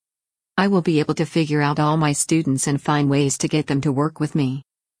 I will be able to figure out all my students and find ways to get them to work with me.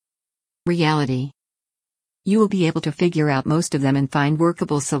 Reality. You will be able to figure out most of them and find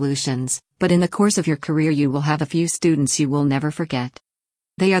workable solutions, but in the course of your career you will have a few students you will never forget.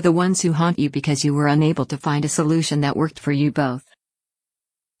 They are the ones who haunt you because you were unable to find a solution that worked for you both.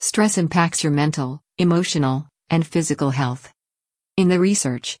 Stress impacts your mental, emotional, and physical health. In the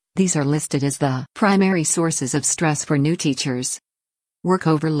research, these are listed as the primary sources of stress for new teachers. Work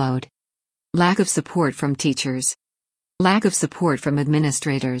overload. Lack of support from teachers. Lack of support from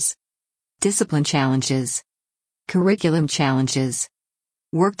administrators. Discipline challenges. Curriculum challenges.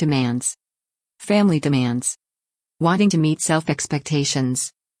 Work demands. Family demands. Wanting to meet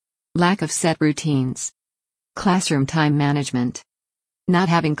self-expectations. Lack of set routines. Classroom time management. Not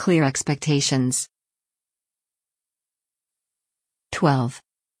having clear expectations. 12.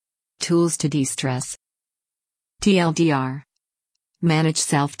 Tools to de-stress. TLDR. Manage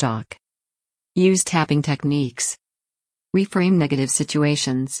self-talk. Use tapping techniques. Reframe negative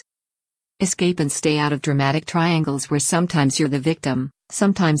situations. Escape and stay out of dramatic triangles where sometimes you're the victim,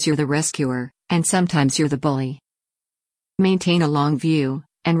 sometimes you're the rescuer, and sometimes you're the bully. Maintain a long view,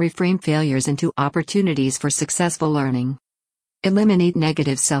 and reframe failures into opportunities for successful learning. Eliminate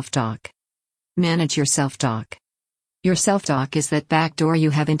negative self-talk. Manage your self-talk. Your self-talk is that back door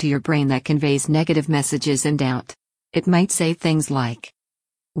you have into your brain that conveys negative messages and doubt. It might say things like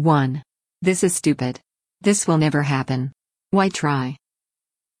 1. This is stupid. This will never happen. Why try?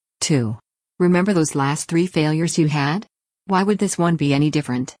 2. Remember those last 3 failures you had? Why would this one be any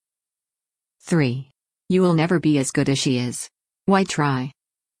different? 3. You will never be as good as she is. Why try?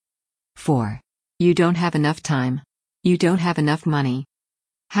 4. You don't have enough time. You don't have enough money.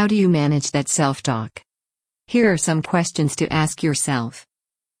 How do you manage that self-talk? Here are some questions to ask yourself.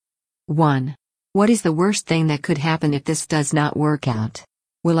 1. What is the worst thing that could happen if this does not work out?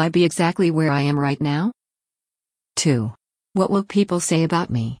 Will I be exactly where I am right now? 2. What will people say about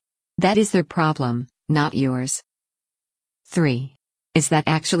me? That is their problem, not yours. 3. Is that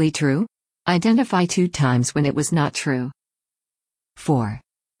actually true? Identify 2 times when it was not true. 4.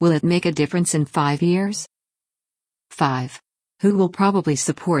 Will it make a difference in 5 years? 5. Who will probably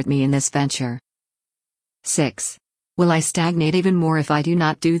support me in this venture? 6. Will I stagnate even more if I do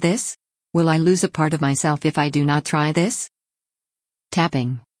not do this? Will I lose a part of myself if I do not try this?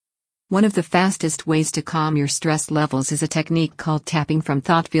 Tapping. One of the fastest ways to calm your stress levels is a technique called tapping from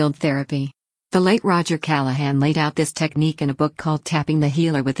thought field therapy. The late Roger Callahan laid out this technique in a book called Tapping the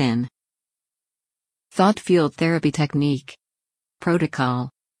Healer Within. Thought field therapy technique. Protocol.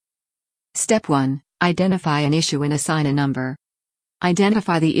 Step 1. Identify an issue and assign a number.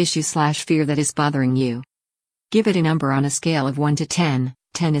 Identify the issue/fear that is bothering you. Give it a number on a scale of 1 to 10,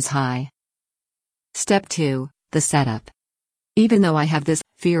 10 is high. Step 2. The setup. Even though I have this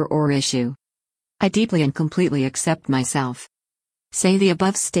fear or issue, I deeply and completely accept myself. Say the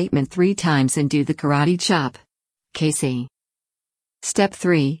above statement 3 times and do the karate chop. KC. Step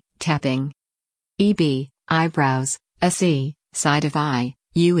 3. Tapping. EB, eyebrows, SE, side of eye,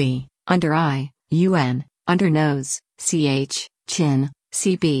 UE, under eye, UN, under nose, CH, chin,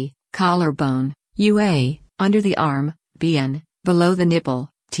 CB, collarbone, UA, under the arm, BN, below the nipple,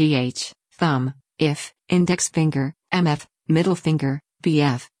 TH, thumb, IF, index finger, MF, middle finger,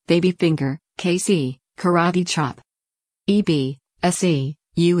 BF, baby finger, KC, karate chop. EB, SE,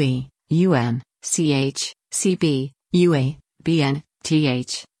 UE, UN, CH, CB, UA, BN,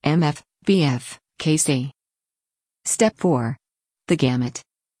 TH, MF, BF, KC. Step 4. The gamut.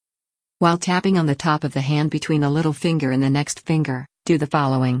 While tapping on the top of the hand between the little finger and the next finger, do the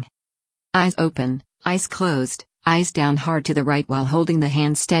following. Eyes open, eyes closed, eyes down hard to the right while holding the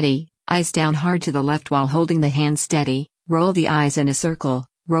hand steady, eyes down hard to the left while holding the hand steady, roll the eyes in a circle,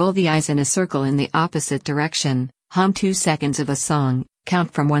 roll the eyes in a circle in the opposite direction, hum 2 seconds of a song,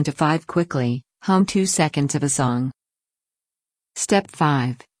 count from 1 to 5 quickly, hum 2 seconds of a song. Step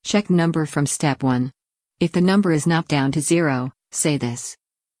 5. Check number from step 1. If the number is not down to 0, say this.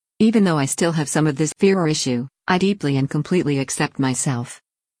 Even though I still have some of this fear or issue, I deeply and completely accept myself.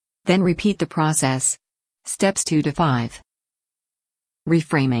 Then repeat the process. Steps 2 to 5.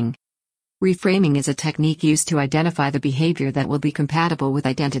 Reframing. Reframing is a technique used to identify the behavior that will be compatible with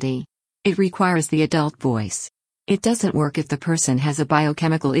identity. It requires the adult voice. It doesn't work if the person has a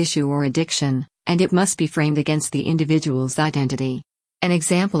biochemical issue or addiction, and it must be framed against the individual's identity. An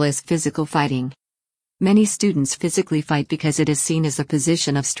example is physical fighting. Many students physically fight because it is seen as a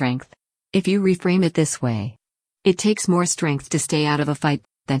position of strength. If you reframe it this way, it takes more strength to stay out of a fight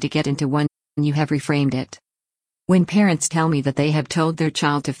than to get into one. You have reframed it. When parents tell me that they have told their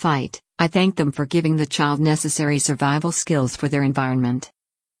child to fight, I thank them for giving the child necessary survival skills for their environment.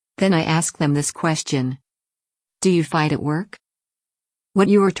 Then I ask them this question. Do you fight at work? What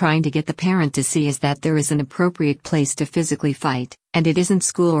you are trying to get the parent to see is that there is an appropriate place to physically fight, and it isn't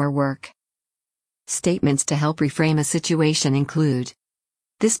school or work. Statements to help reframe a situation include: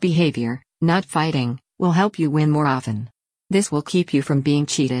 this behavior, not fighting, will help you win more often. This will keep you from being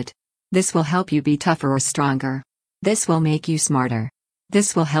cheated. This will help you be tougher or stronger. This will make you smarter.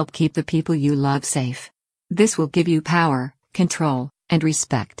 This will help keep the people you love safe. This will give you power, control, and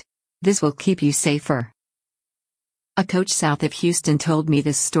respect. This will keep you safer. A coach south of Houston told me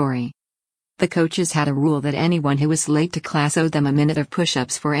this story. The coaches had a rule that anyone who was late to class owed them a minute of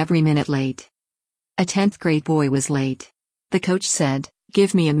push-ups for every minute late. A 10th grade boy was late. The coach said,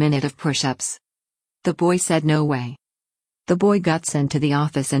 "Give me a minute of push-ups." The boy said no way. The boy got sent to the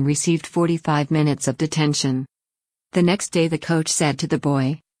office and received 45 minutes of detention. The next day the coach said to the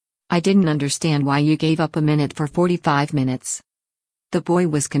boy, "I didn't understand why you gave up a minute for 45 minutes. The boy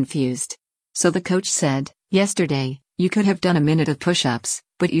was confused. So the coach said, "Yesterday, you could have done a minute of push-ups,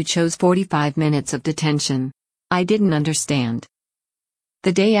 but you chose 45 minutes of detention. I didn't understand."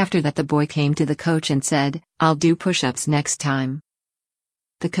 The day after that the boy came to the coach and said, "I'll do push-ups next time."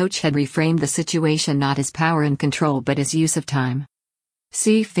 The coach had reframed the situation not as power and control but as use of time.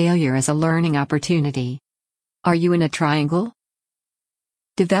 See failure as a learning opportunity. Are you in a triangle?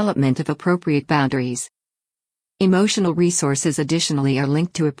 Development of appropriate boundaries. Emotional resources additionally are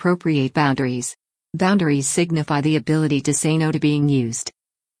linked to appropriate boundaries. Boundaries signify the ability to say no to being used.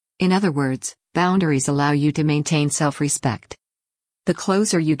 In other words, boundaries allow you to maintain self-respect. The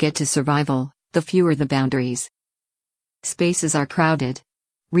closer you get to survival, the fewer the boundaries. Spaces are crowded.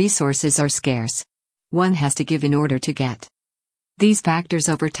 Resources are scarce. One has to give in order to get. These factors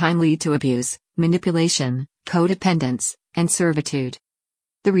over time lead to abuse, manipulation, codependence, and servitude.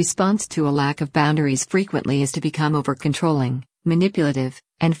 The response to a lack of boundaries frequently is to become over-controlling, manipulative,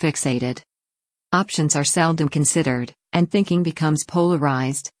 and fixated. Options are seldom considered, and thinking becomes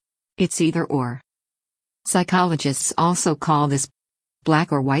polarized. It's either or. Psychologists also call this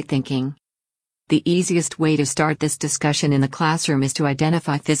black or white thinking. The easiest way to start this discussion in the classroom is to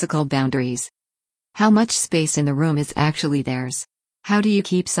identify physical boundaries. How much space in the room is actually theirs? How do you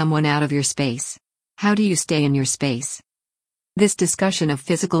keep someone out of your space? How do you stay in your space? This discussion of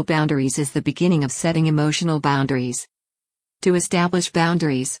physical boundaries is the beginning of setting emotional boundaries. To establish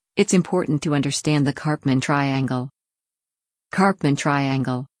boundaries, it's important to understand the Karpman triangle. Karpman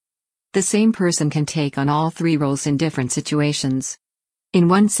triangle. The same person can take on all three roles in different situations. In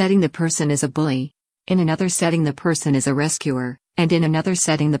one setting the person is a bully, in another setting the person is a rescuer, and in another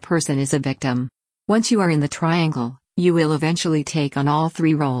setting the person is a victim. Once you are in the triangle, you will eventually take on all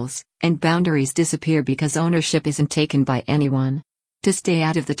three roles, and boundaries disappear because ownership isn't taken by anyone. To stay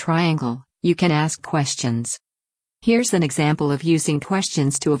out of the triangle, you can ask questions. Here's an example of using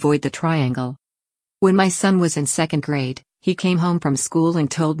questions to avoid the triangle. When my son was in 2nd grade, he came home from school and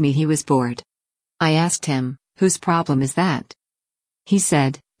told me he was bored. I asked him, "Whose problem is that?" He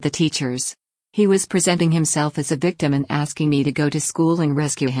said, "The teacher's." He was presenting himself as a victim and asking me to go to school and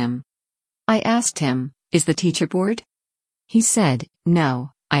rescue him. I asked him, "Is the teacher bored?" He said,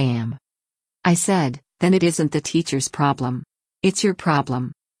 "No, I am." I said, "Then it isn't the teacher's problem. It's your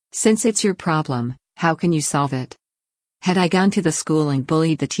problem. Since it's your problem, how can you solve it?" Had I gone to the school and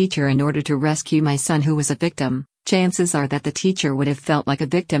bullied the teacher in order to rescue my son who was a victim, chances are that the teacher would have felt like a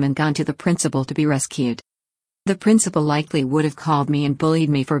victim and gone to the principal to be rescued. The principal likely would have called me and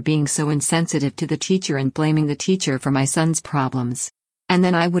bullied me for being so insensitive to the teacher and blaming the teacher for my son's problems. And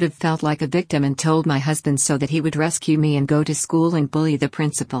then I would have felt like a victim and told my husband so that he would rescue me and go to school and bully the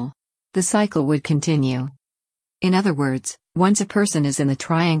principal. The cycle would continue. In other words, once a person is in the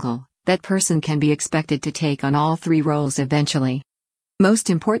triangle, that person can be expected to take on all three roles eventually.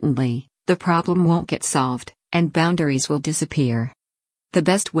 Most importantly, the problem won't get solved, and boundaries will disappear. The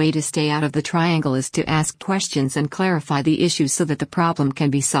best way to stay out of the triangle is to ask questions and clarify the issue so that the problem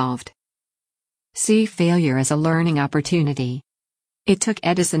can be solved. See failure as a learning opportunity. It took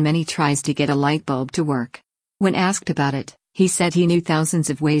Edison many tries to get a light bulb to work. When asked about it, he said he knew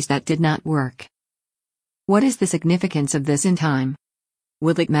thousands of ways that did not work. What is the significance of this in time?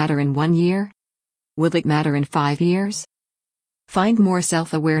 Will it matter in 1 year? Will it matter in 5 years? Find more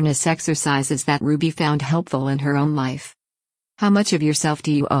self-awareness exercises that Ruby found helpful in her own life. How much of yourself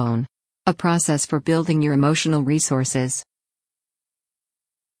do you own? A process for building your emotional resources.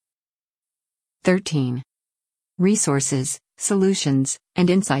 13. Resources, solutions, and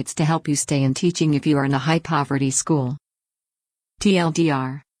insights to help you stay in teaching if you are in a high-poverty school.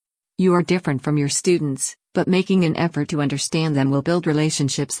 TLDR. You are different from your students, but making an effort to understand them will build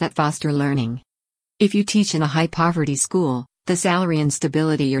relationships that foster learning. If you teach in a high-poverty school, the salary and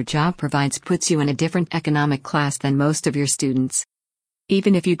stability your job provides puts you in a different economic class than most of your students.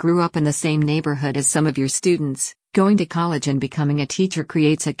 Even if you grew up in the same neighborhood as some of your students, going to college and becoming a teacher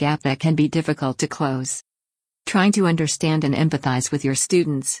creates a gap that can be difficult to close. Trying to understand and empathize with your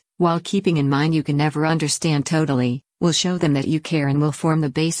students, while keeping in mind you can never understand totally, will show them that you care and will form the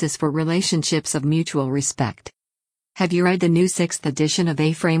basis for relationships of mutual respect. Have you read the new 6th edition of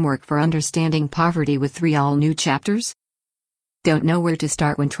A Framework for Understanding Poverty with 3 all-new chapters? Don't know where to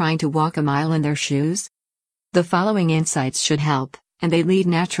start when trying to walk a mile in their shoes? The following insights should help, and they lead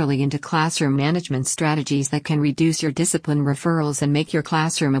naturally into classroom management strategies that can reduce your discipline referrals and make your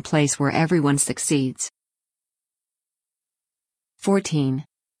classroom a place where everyone succeeds. 14.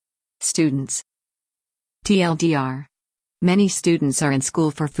 Students. TLDR. Many students are in school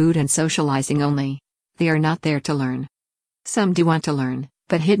for food and socializing only. They are not there to learn. Some do want to learn,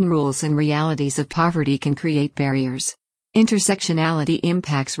 but hidden rules and realities of poverty can create barriers. Intersectionality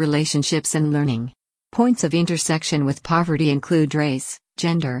impacts relationships and learning. Points of intersection with poverty include race,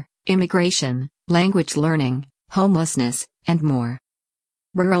 gender, immigration, language learning, homelessness, and more.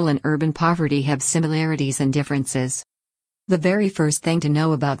 Rural and urban poverty have similarities and differences. The very first thing to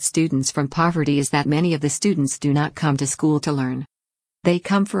know about students from poverty is that many of the students do not come to school to learn. They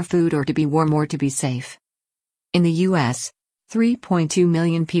come for food or to be warm or to be safe. In the U.S., 3.2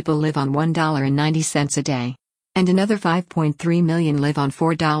 million people live on $1.90 a day. And another 5.3 million live on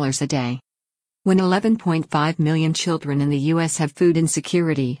 $4 a day. When 11.5 million children in the U.S. have food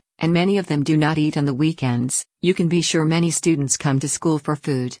insecurity, and many of them do not eat on the weekends, you can be sure many students come to school for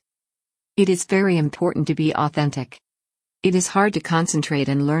food. It is very important to be authentic. It is hard to concentrate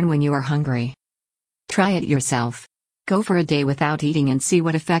and learn when you are hungry. Try it yourself. Go for a day without eating and see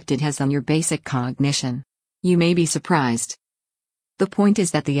what effect it has on your basic cognition. You may be surprised. The point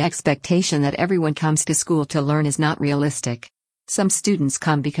is that the expectation that everyone comes to school to learn is not realistic. Some students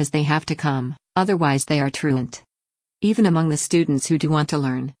come because they have to come, otherwise they are truant. Even among the students who do want to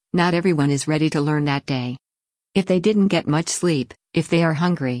learn, not everyone is ready to learn that day. If they didn't get much sleep, if they are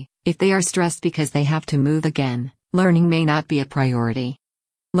hungry, if they are stressed because they have to move again, learning may not be a priority.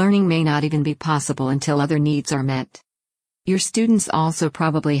 Learning may not even be possible until other needs are met. Your students also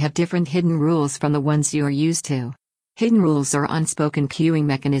probably have different hidden rules from the ones you are used to. Hidden rules are unspoken cueing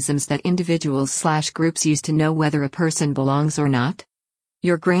mechanisms that individuals/groups use to know whether a person belongs or not.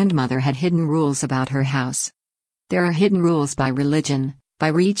 Your grandmother had hidden rules about her house. There are hidden rules by religion, by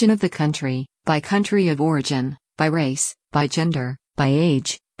region of the country, by country of origin, by race, by gender, by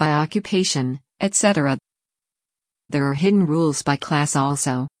age, by occupation, etc. There are hidden rules by class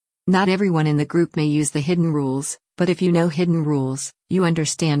also. Not everyone in the group may use the hidden rules, but if you know hidden rules, you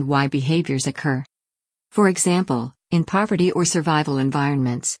understand why behaviors occur. For example, in poverty or survival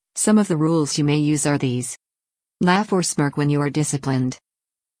environments, some of the rules you may use are these. Laugh or smirk when you are disciplined.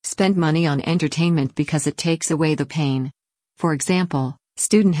 Spend money on entertainment because it takes away the pain. For example,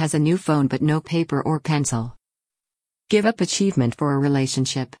 student has a new phone but no paper or pencil. Give up achievement for a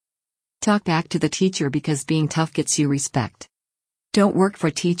relationship. Talk back to the teacher because being tough gets you respect. Don't work for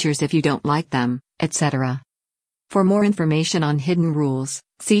teachers if you don't like them, etc. For more information on hidden rules,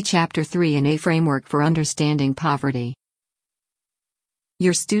 see Chapter 3 in A Framework for Understanding Poverty.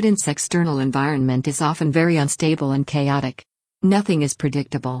 Your student's external environment is often very unstable and chaotic. Nothing is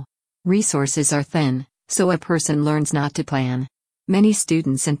predictable. Resources are thin, so a person learns not to plan. Many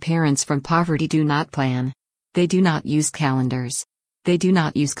students and parents from poverty do not plan. They do not use calendars. They do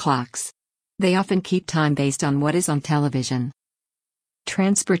not use clocks. They often keep time based on what is on television.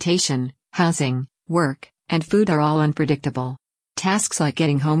 Transportation, housing, work, and food are all unpredictable. Tasks like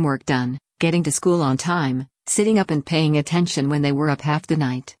getting homework done, getting to school on time, sitting up and paying attention when they were up half the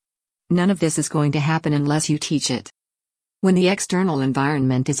night. None of this is going to happen unless you teach it. When the external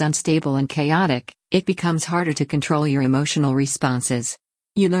environment is unstable and chaotic, it becomes harder to control your emotional responses.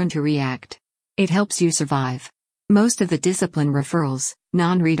 You learn to react. It helps you survive. Most of the discipline referrals,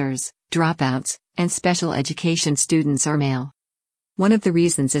 non-readers, dropouts, and special education students are male. One of the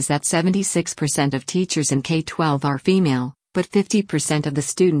reasons is that 76% of teachers in K-12 are female, but 50% of the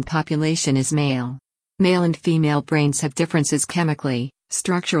student population is male. Male and female brains have differences chemically,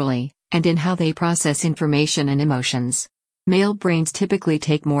 structurally, and in how they process information and emotions. Male brains typically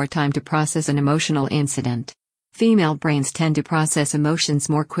take more time to process an emotional incident. Female brains tend to process emotions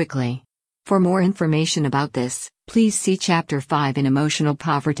more quickly. For more information about this, please see Chapter 5 in Emotional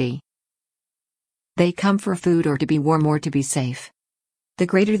Poverty. They come for food or to be warm or to be safe. The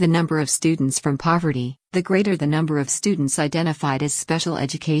greater the number of students from poverty, the greater the number of students identified as special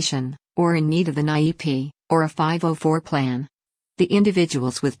education, or in need of an IEP, or a 504 plan. The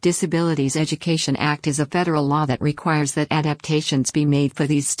Individuals with Disabilities Education Act is a federal law that requires that adaptations be made for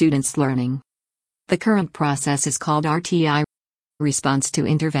these students' learning. The current process is called RTI, Response to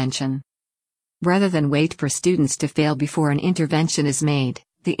Intervention. Rather than wait for students to fail before an intervention is made,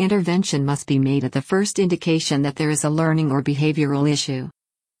 the intervention must be made at the first indication that there is a learning or behavioral issue.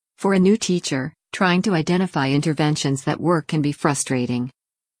 For a new teacher, trying to identify interventions that work can be frustrating.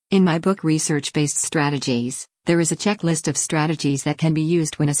 In my book Research-Based Strategies, there is a checklist of strategies that can be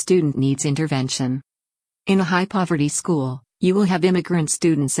used when a student needs intervention. In a high-poverty school, you will have immigrant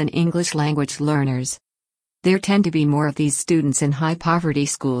students and English language learners. There tend to be more of these students in high-poverty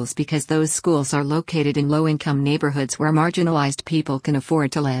schools because those schools are located in low-income neighborhoods where marginalized people can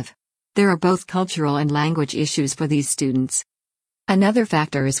afford to live. There are both cultural and language issues for these students. Another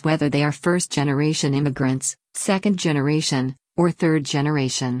factor is whether they are first-generation immigrants, second-generation, or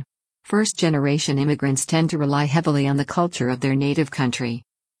third-generation. First-generation immigrants tend to rely heavily on the culture of their native country.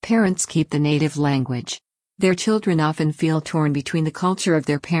 Parents keep the native language. Their children often feel torn between the culture of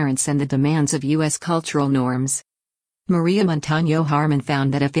their parents and the demands of U.S. cultural norms. Maria Montano Harmon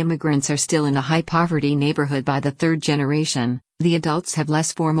found that if immigrants are still in a high-poverty neighborhood by the third generation, the adults have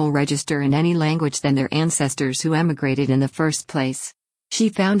less formal register in any language than their ancestors who emigrated in the first place. She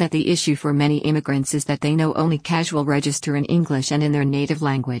found that the issue for many immigrants is that they know only casual register in English and in their native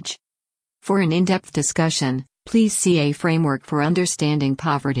language. For an in-depth discussion, please see A Framework for Understanding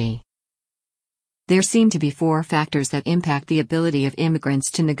Poverty. There seem to be 4 factors that impact the ability of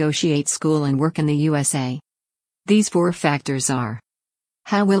immigrants to negotiate school and work in the USA. These 4 factors are: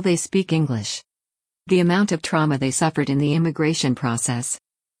 how will they speak English? The amount of trauma they suffered in the immigration process.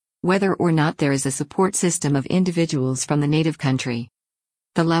 Whether or not there is a support system of individuals from the native country.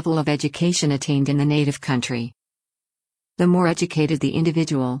 The level of education attained in the native country. The more educated the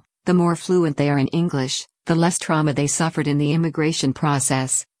individual, the more fluent they are in English, the less trauma they suffered in the immigration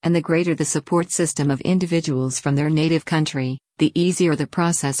process, and the greater the support system of individuals from their native country, the easier the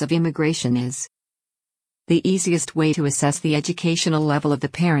process of immigration is. The easiest way to assess the educational level of the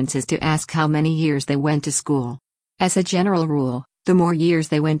parents is to ask how many years they went to school. As a general rule, the more years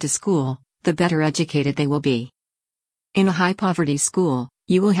they went to school, the better educated they will be. In a high-poverty school,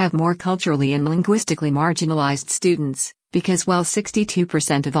 you will have more culturally and linguistically marginalized students, because while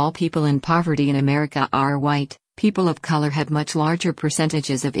 62% of all people in poverty in America are white, people of color have much larger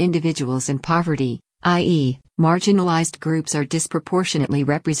percentages of individuals in poverty, i.e., marginalized groups are disproportionately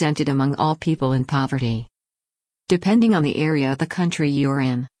represented among all people in poverty. Depending on the area of the country you're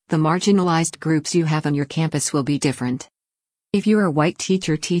in, the marginalized groups you have on your campus will be different. If you're a white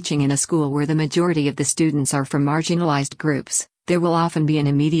teacher teaching in a school where the majority of the students are from marginalized groups, there will often be an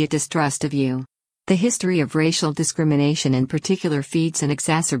immediate distrust of you. The history of racial discrimination in particular feeds and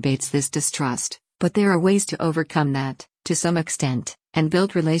exacerbates this distrust, but there are ways to overcome that, to some extent, and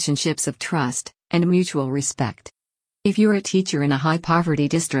build relationships of trust and mutual respect. If you're a teacher in a high-poverty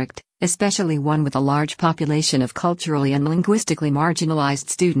district, especially one with a large population of culturally and linguistically marginalized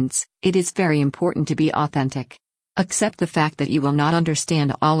students, it is very important to be authentic. Accept the fact that you will not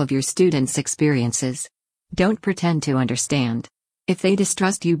understand all of your students' experiences. Don't pretend to understand. If they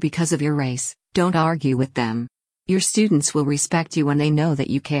distrust you because of your race, don't argue with them. Your students will respect you when they know that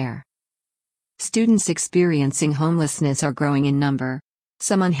you care. Students experiencing homelessness are growing in number.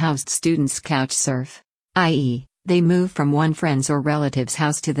 Some unhoused students couch surf, i.e., they move from one friend's or relative's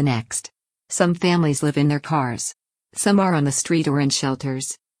house to the next. Some families live in their cars. Some are on the street or in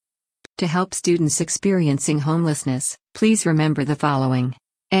shelters. To help students experiencing homelessness, please remember the following.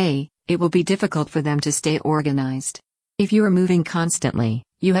 A. It will be difficult for them to stay organized. If you are moving constantly,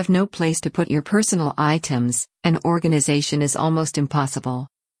 you have no place to put your personal items, and organization is almost impossible.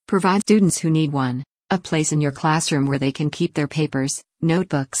 Provide students who need one, a place in your classroom where they can keep their papers,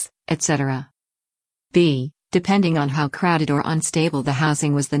 notebooks, etc. B. Depending on how crowded or unstable the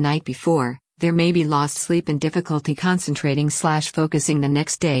housing was the night before, there may be lost sleep and difficulty concentrating/focusing the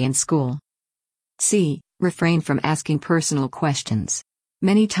next day in school. C. Refrain from asking personal questions.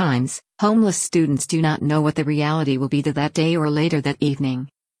 Many times, homeless students do not know what the reality will be that day or later that evening.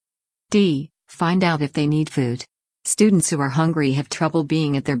 D. Find out if they need food. Students who are hungry have trouble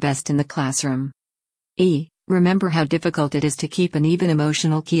being at their best in the classroom. E. Remember how difficult it is to keep an even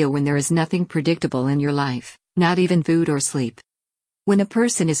emotional keel when there is nothing predictable in your life, not even food or sleep. When a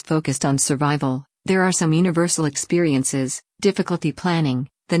person is focused on survival, there are some universal experiences: difficulty planning,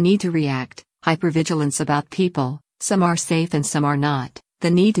 the need to react, hypervigilance about people, some are safe and some are not,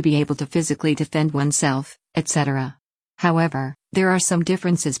 the need to be able to physically defend oneself, etc. However, there are some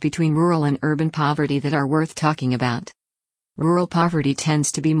differences between rural and urban poverty that are worth talking about. Rural poverty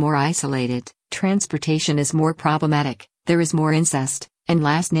tends to be more isolated, transportation is more problematic, there is more incest, and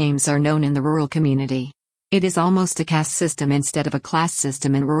last names are known in the rural community. It is almost a caste system instead of a class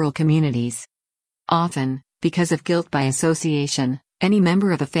system in rural communities. Often, because of guilt by association, any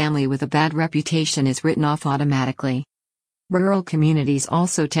member of a family with a bad reputation is written off automatically. Rural communities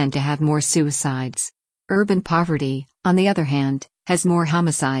also tend to have more suicides. Urban poverty, on the other hand, has more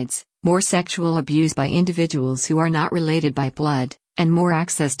homicides, more sexual abuse by individuals who are not related by blood, and more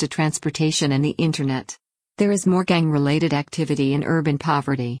access to transportation and the internet. There is more gang-related activity in urban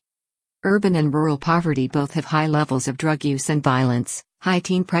poverty. Urban and rural poverty both have high levels of drug use and violence, high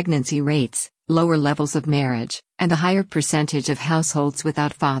teen pregnancy rates, lower levels of marriage, and a higher percentage of households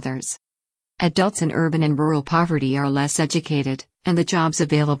without fathers. Adults in urban and rural poverty are less educated, and the jobs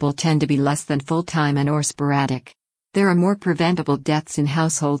available tend to be less than full-time and/or sporadic. There are more preventable deaths in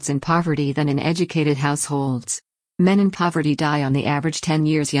households in poverty than in educated households. Men in poverty die on the average 10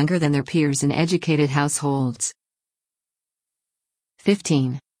 years younger than their peers in educated households.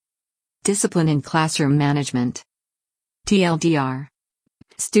 15. Discipline in classroom management. TLDR.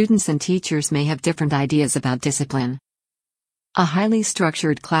 Students and teachers may have different ideas about discipline. A highly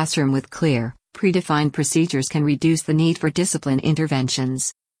structured classroom with clear, predefined procedures can reduce the need for discipline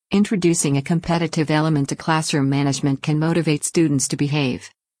interventions. Introducing a competitive element to classroom management can motivate students to behave.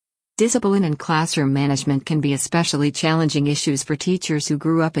 Discipline in classroom management can be especially challenging issues for teachers who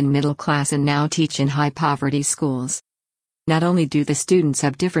grew up in middle class and now teach in high poverty schools. Not only do the students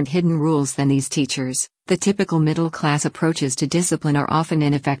have different hidden rules than these teachers, the typical middle class approaches to discipline are often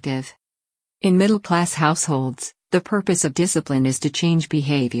ineffective. In middle class households, the purpose of discipline is to change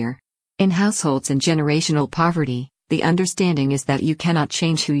behavior. In households in generational poverty, the understanding is that you cannot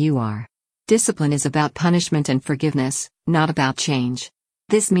change who you are. Discipline is about punishment and forgiveness, not about change.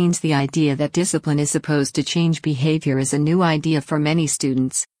 This means the idea that discipline is supposed to change behavior is a new idea for many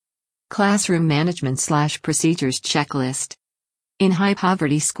students. Classroom management/procedures checklist. In high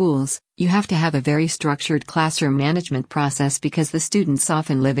poverty schools, you have to have a very structured classroom management process because the students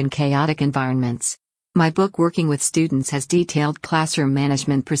often live in chaotic environments. My book Working with Students has detailed classroom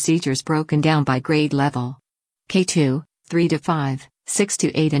management procedures broken down by grade level. K2, 3 to 5, 6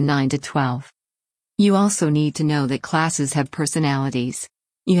 to 8 and 9 to 12. You also need to know that classes have personalities.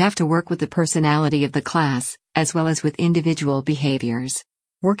 You have to work with the personality of the class, as well as with individual behaviors.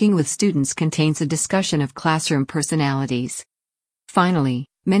 Working with students contains a discussion of classroom personalities. Finally,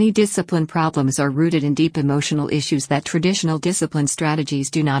 many discipline problems are rooted in deep emotional issues that traditional discipline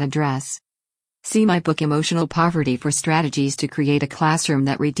strategies do not address. See my book Emotional Poverty for strategies to create a classroom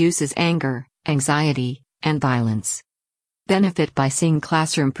that reduces anger, anxiety, and violence. Benefit by seeing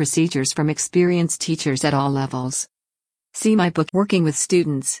classroom procedures from experienced teachers at all levels. See my book Working with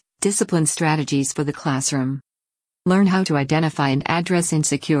Students, Discipline Strategies for the Classroom. Learn how to identify and address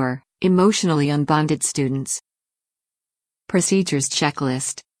insecure, emotionally unbonded students. Procedures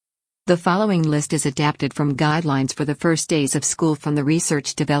checklist. The following list is adapted from Guidelines for the First Days of School from the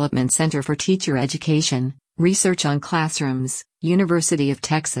Research Development Center for Teacher Education, Research on Classrooms, University of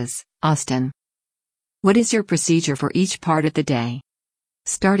Texas, Austin. What is your procedure for each part of the day?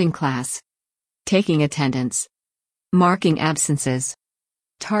 Starting class. Taking attendance. Marking absences.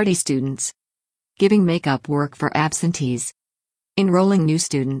 Tardy students. Giving makeup work for absentees. Enrolling new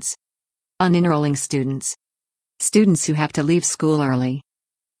students. Unenrolling students. Students who have to leave school early.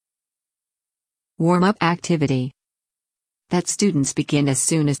 Warm-up activity. That students begin as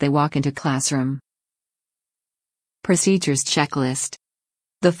soon as they walk into classroom. Procedures checklist.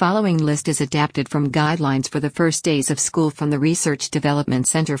 The following list is adapted from Guidelines for the First Days of School from the Research Development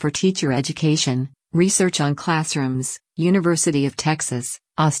Center for Teacher Education, Research on Classrooms, University of Texas,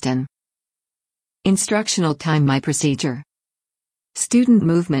 Austin. Instructional time. My procedure. Student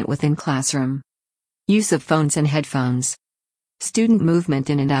movement within classroom. Use of phones and headphones. Student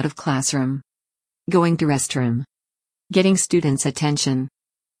movement in and out of classroom. Going to restroom. Getting students' attention.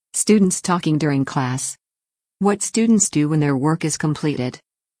 Students talking during class. What students do when their work is completed.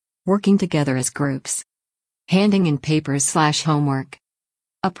 Working together as groups. Handing in papers/homework.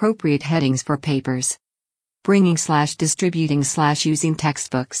 Appropriate headings for papers. Bringing/distributing/using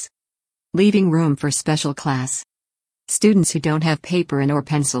textbooks. Leaving room for special class. Students who don't have paper and/or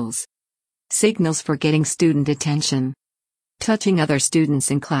pencils. Signals for getting student attention. Touching other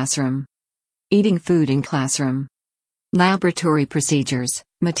students in classroom. Eating food in classroom. Laboratory procedures,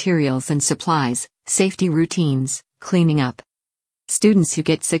 materials and supplies, safety routines, cleaning up. Students who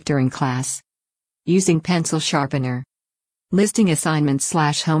get sick during class. Using pencil sharpener. Listing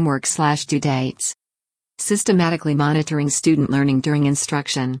assignments/homework/due dates. Systematically monitoring student learning during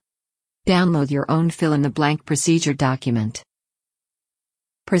instruction. Download your own fill-in-the-blank procedure document.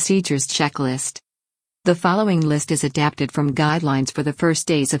 Procedures checklist. The following list is adapted from Guidelines for the First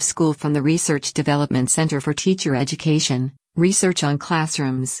Days of School from the Research Development Center for Teacher Education, Research on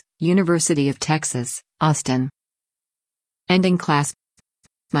Classrooms, University of Texas, Austin. Ending class.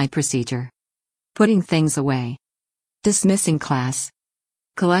 My procedure. Putting things away. Dismissing class.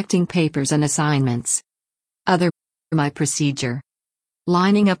 Collecting papers and assignments. Other. My procedure.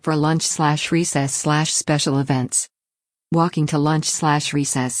 Lining up for lunch/recess/special events. Walking to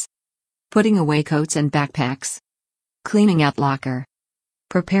lunch/recess. Putting away coats and backpacks. Cleaning out locker.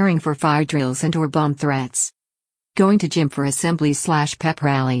 Preparing for fire drills and/or bomb threats. Going to gym for assemblies/pep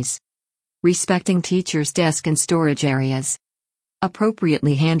rallies. Respecting teachers' desk and storage areas.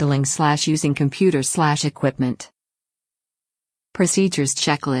 Appropriately handling/using computer/equipment. Procedures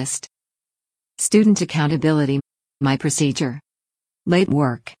checklist. Student accountability. My procedure. Late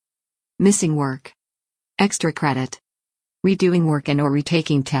work. Missing work. Extra credit. Redoing work and/or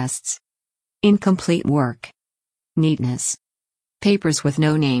retaking tests. Incomplete work. Neatness. Papers with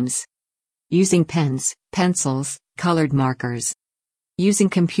no names. Using pens, pencils, colored markers. Using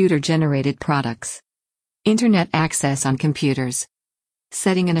computer-generated products. Internet access on computers.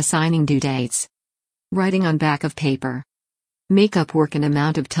 Setting and assigning due dates. Writing on back of paper. Makeup work and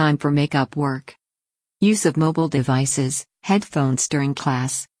amount of time for makeup work. Use of mobile devices, headphones during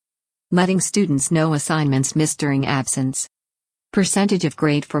class. Letting students know assignments missed during absence. Percentage of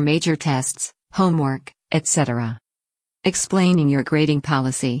grade for major tests, homework, etc. Explaining your grading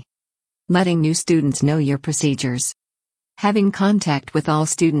policy. Letting new students know your procedures. Having contact with all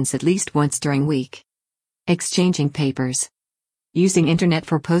students at least once during week. Exchanging papers. Using internet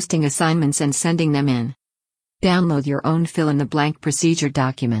for posting assignments and sending them in. Download your own fill-in-the-blank procedure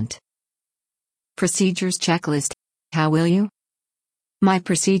document. Procedures checklist. How will you? My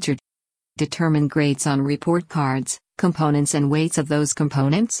procedure. Determine grades on report cards, components and weights of those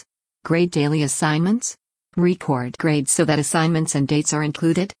components. Grade daily assignments. Record grades so that assignments and dates are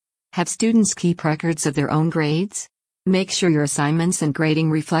included. Have students keep records of their own grades. Make sure your assignments and grading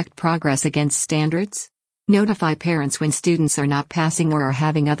reflect progress against standards. Notify parents when students are not passing or are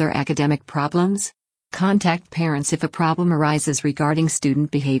having other academic problems. Contact parents if a problem arises regarding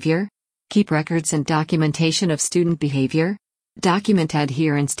student behavior. Keep records and documentation of student behavior. Document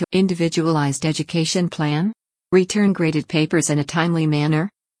adherence to individualized education plan. Return graded papers in a timely manner.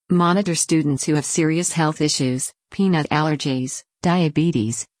 Monitor students who have serious health issues, peanut allergies,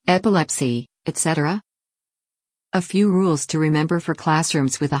 diabetes, epilepsy, etc. A few rules to remember for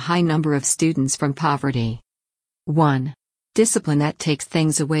classrooms with a high number of students from poverty. 1. Discipline that takes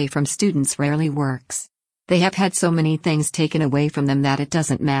things away from students rarely works. They have had so many things taken away from them that it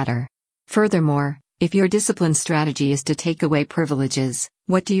doesn't matter. Furthermore, if your discipline strategy is to take away privileges,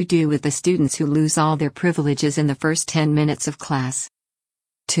 what do you do with the students who lose all their privileges in the first 10 minutes of class?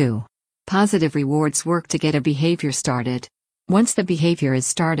 2. Positive rewards work to get a behavior started. Once the behavior is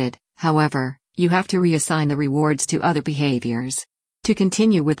started, however, you have to reassign the rewards to other behaviors. To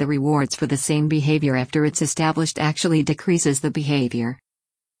continue with the rewards for the same behavior after it's established actually decreases the behavior.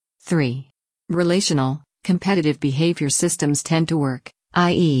 3. Relational, competitive behavior systems tend to work,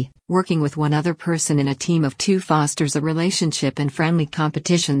 i.e., working with one other person in a team of two fosters a relationship and friendly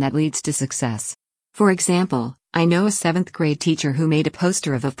competition that leads to success. For example, I know a 7th grade teacher who made a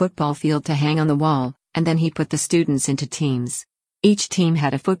poster of a football field to hang on the wall, and then he put the students into teams. Each team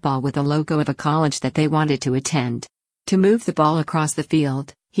had a football with a logo of a college that they wanted to attend. To move the ball across the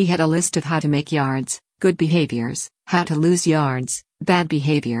field, he had a list of how to make yards, good behaviors, how to lose yards, bad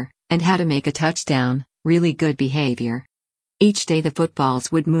behavior, and how to make a touchdown, really good behavior. Each day the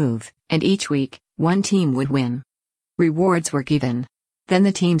footballs would move, and each week, one team would win. Rewards were given. Then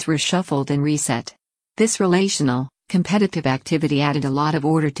the teams were shuffled and reset. This relational, competitive activity added a lot of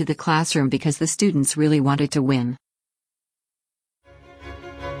order to the classroom because the students really wanted to win.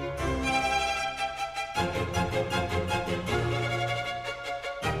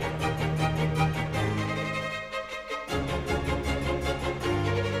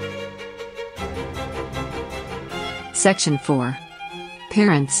 Section 4.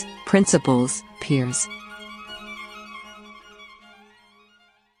 Parents, Principals, Peers.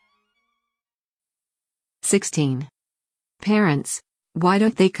 (16) Parents. Why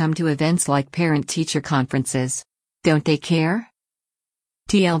don't they come to events like parent-teacher conferences? Don't they care?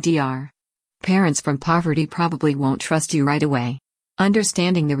 TLDR. Parents from poverty probably won't trust you right away.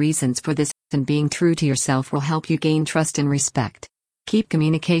 Understanding the reasons for this and being true to yourself will help you gain trust and respect. Keep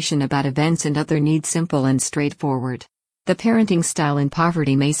communication about events and other needs simple and straightforward. The parenting style in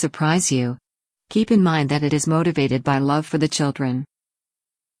poverty may surprise you. Keep in mind that it is motivated by love for the children.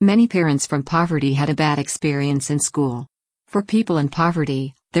 Many parents from poverty had a bad experience in school. For people in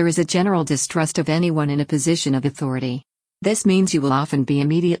poverty, there is a general distrust of anyone in a position of authority. This means you will often be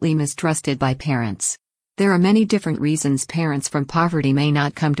immediately mistrusted by parents. There are many different reasons parents from poverty may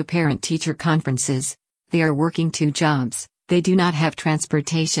not come to parent-teacher conferences. They are working 2 jobs, they do not have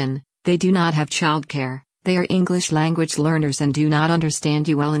transportation, they do not have childcare, they are English language learners and do not understand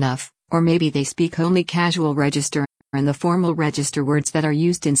you well enough, or maybe they speak only casual register, and the formal register words that are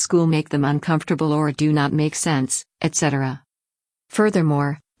used in school make them uncomfortable or do not make sense, etc.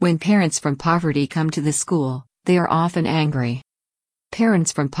 Furthermore, when parents from poverty come to the school, they are often angry.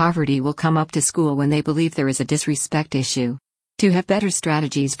 Parents from poverty will come up to school when they believe there is a disrespect issue. To have better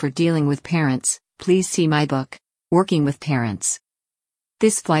strategies for dealing with parents, please see my book, Working with Parents.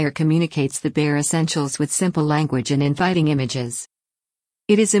 This flyer communicates the bare essentials with simple language and inviting images.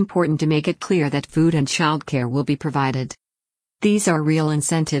 It is important to make it clear that food and childcare will be provided. These are real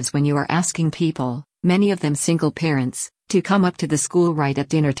incentives when you are asking people, many of them single parents, to come up to the school right at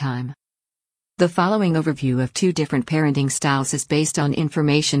dinner time. The following overview of 2 different parenting styles is based on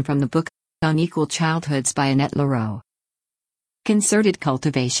information from the book, Unequal Childhoods by Annette Leroux. Concerted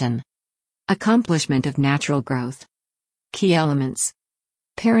cultivation. Accomplishment of natural growth. Key elements.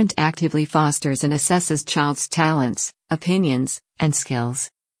 Parent actively fosters and assesses child's talents, opinions, and skills.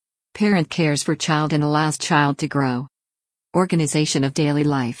 Parent cares for child and allows child to grow. Organization of daily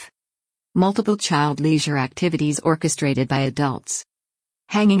life. Multiple child leisure activities orchestrated by adults.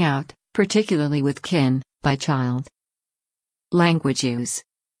 Hanging out, particularly with kin, by child. Language use.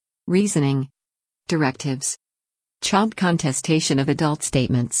 Reasoning. Directives. Child contestation of adult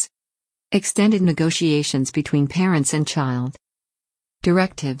statements. Extended negotiations between parents and child.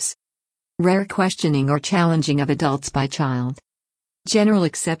 Directives. Rare questioning or challenging of adults by child. General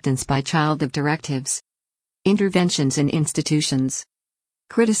acceptance by child of directives. Interventions in institutions.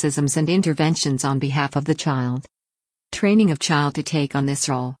 Criticisms and interventions on behalf of the child. Training of child to take on this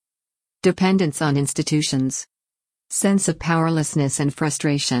role. Dependence on institutions. Sense of powerlessness and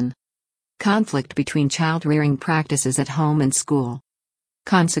frustration. Conflict between child-rearing practices at home and school.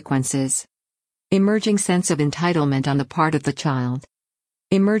 Consequences. Emerging sense of entitlement on the part of the child.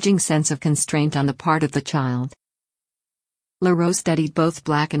 Emerging sense of constraint on the part of the child. Leroux studied both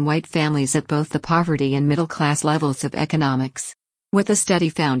black and white families at both the poverty and middle-class levels of economics. What the study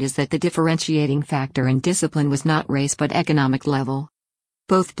found is that the differentiating factor in discipline was not race but economic level.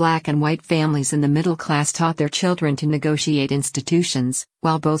 Both black and white families in the middle class taught their children to negotiate institutions,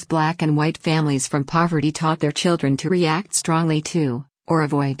 while both black and white families from poverty taught their children to react strongly to, or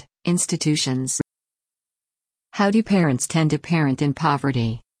avoid, institutions. How do parents tend to parent in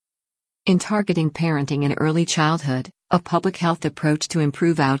poverty? In Targeting Parenting in Early Childhood, a public health approach to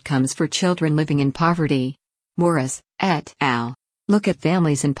improve outcomes for children living in poverty, Morris, et al. Look at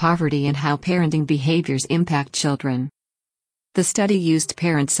families in poverty and how parenting behaviors impact children. The study used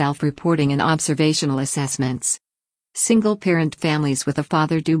parent self-reporting and observational assessments. Single-parent families with a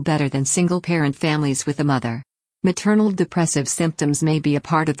father do better than single-parent families with a mother. Maternal depressive symptoms may be a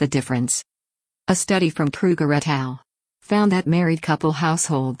part of the difference. A study from Kruger et al. Found that married couple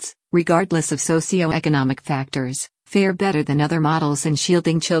households, regardless of socioeconomic factors, fare better than other models in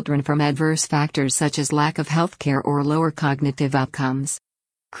shielding children from adverse factors such as lack of healthcare or lower cognitive outcomes.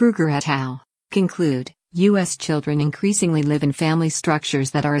 Kruger et al. Conclude, U.S. children increasingly live in family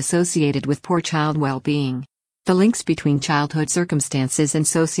structures that are associated with poor child well-being. The links between childhood circumstances and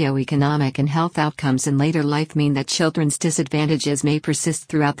socioeconomic and health outcomes in later life mean that children's disadvantages may persist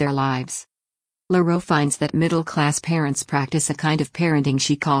throughout their lives. Leroux finds that middle-class parents practice a kind of parenting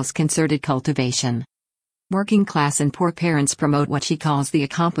she calls concerted cultivation. Working-class and poor parents promote what she calls the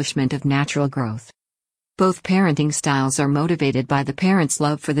accomplishment of natural growth. Both parenting styles are motivated by the parent's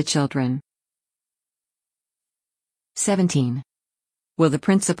love for the children. 17. Will the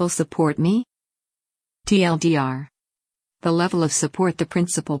principal support me? TLDR. The level of support the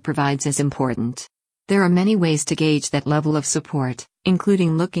principal provides is important. There are many ways to gauge that level of support,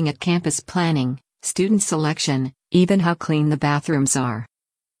 including looking at campus planning, student selection, even how clean the bathrooms are.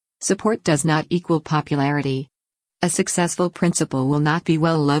 Support does not equal popularity. A successful principal will not be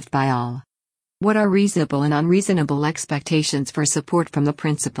well loved by all. What are reasonable and unreasonable expectations for support from the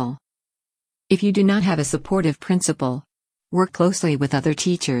principal? If you do not have a supportive principal, work closely with other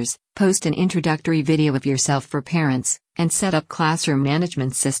teachers, post an introductory video of yourself for parents, and set up classroom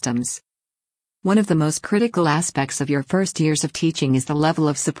management systems. One of the most critical aspects of your first years of teaching is the level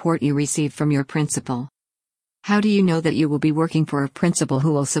of support you receive from your principal. How do you know that you will be working for a principal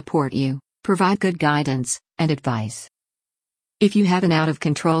who will support you, provide good guidance, and advice? If you have an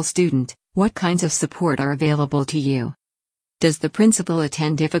out-of-control student, what kinds of support are available to you? Does the principal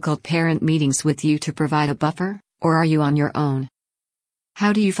attend difficult parent meetings with you to provide a buffer, or are you on your own?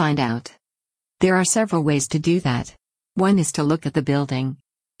 How do you find out? There are several ways to do that. One is to look at the building.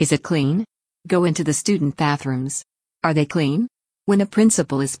 Is it clean? Go into the student bathrooms. Are they clean? When a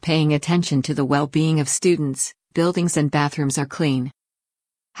principal is paying attention to the well-being of students, buildings and bathrooms are clean.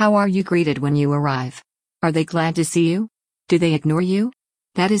 How are you greeted when you arrive? Are they glad to see you? Do they ignore you?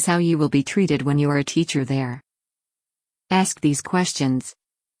 That is how you will be treated when you are a teacher there. Ask these questions.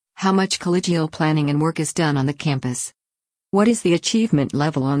 How much collegial planning and work is done on the campus? What is the achievement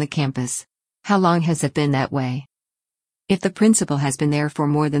level on the campus? How long has it been that way? If the principal has been there for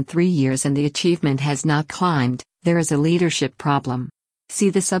more than 3 years and the achievement has not climbed, There is a leadership problem. See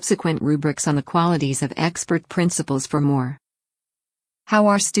the subsequent rubrics on the qualities of expert principals for more. How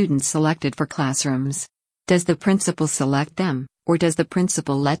are students selected for classrooms? Does the principal select them, or does the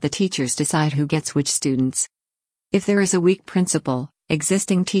principal let the teachers decide who gets which students? If there is a weak principal,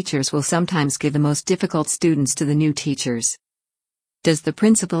 existing teachers will sometimes give the most difficult students to the new teachers. Does the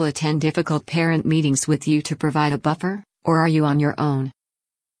principal attend difficult parent meetings with you to provide a buffer, or are you on your own?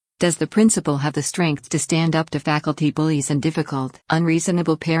 Does the principal have the strength to stand up to faculty bullies and difficult,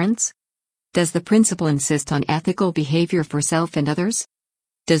 unreasonable parents? Does the principal insist on ethical behavior for self and others?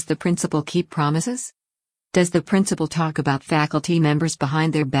 Does the principal keep promises? Does the principal talk about faculty members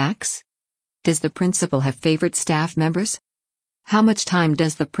behind their backs? Does the principal have favorite staff members? How much time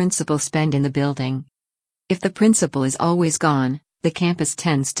does the principal spend in the building? If the principal is always gone, the campus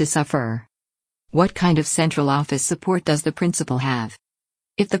tends to suffer. What kind of central office support does the principal have?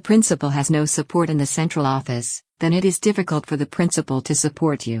 If the principal has no support in the central office, then it is difficult for the principal to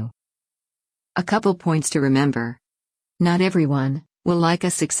support you. A couple points to remember. Not everyone will like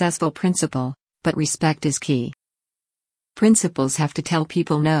a successful principal, but respect is key. Principals have to tell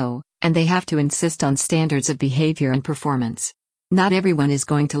people no, and they have to insist on standards of behavior and performance. Not everyone is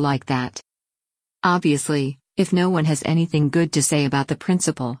going to like that. Obviously, if no one has anything good to say about the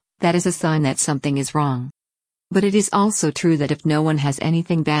principal, that is a sign that something is wrong. But it is also true that if no one has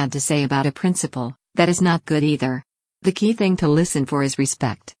anything bad to say about a principal, that is not good either. The key thing to listen for is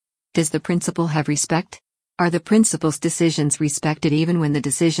respect. Does the principal have respect? Are the principal's decisions respected even when the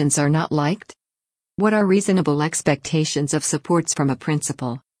decisions are not liked? What are reasonable expectations of supports from a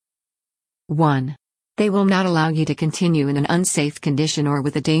principal? 1. They will not allow you to continue in an unsafe condition or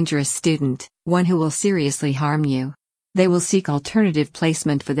with a dangerous student, one who will seriously harm you. They will seek alternative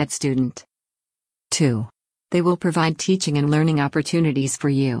placement for that student. 2. They will provide teaching and learning opportunities for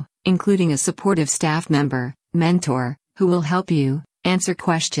you, including a supportive staff member, mentor, who will help you, answer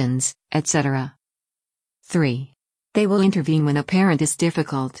questions, etc. 3. They will intervene when a parent is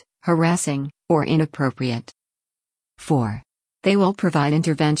difficult, harassing, or inappropriate. 4. They will provide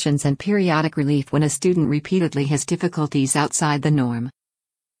interventions and periodic relief when a student repeatedly has difficulties outside the norm.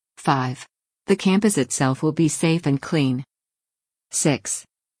 5. The campus itself will be safe and clean. 6.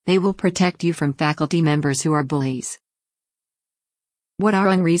 They will protect you from faculty members who are bullies. What are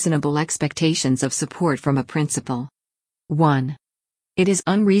unreasonable expectations of support from a principal? 1. It is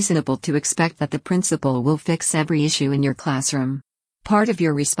unreasonable to expect that the principal will fix every issue in your classroom. Part of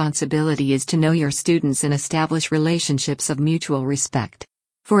your responsibility is to know your students and establish relationships of mutual respect.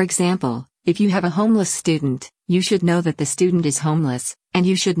 For example, if you have a homeless student, you should know that the student is homeless, and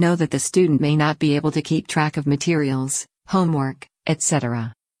you should know that the student may not be able to keep track of materials, homework,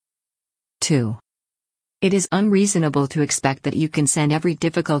 etc. 2. It is unreasonable to expect that you can send every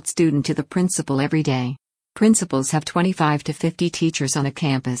difficult student to the principal every day. Principals have 25 to 50 teachers on a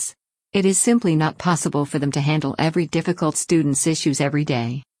campus. It is simply not possible for them to handle every difficult student's issues every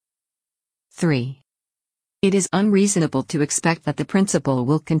day. 3. It is unreasonable to expect that the principal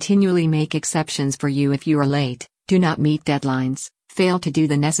will continually make exceptions for you if you are late, do not meet deadlines, fail to do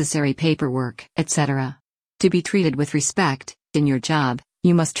the necessary paperwork, etc. To be treated with respect in your job,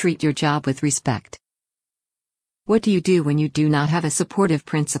 you must treat your job with respect. What do you do when you do not have a supportive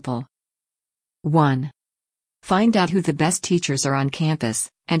principal? 1. Find out who the best teachers are on campus,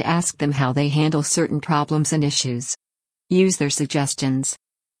 and ask them how they handle certain problems and issues. Use their suggestions.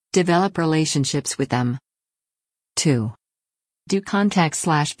 Develop relationships with them. 2. Do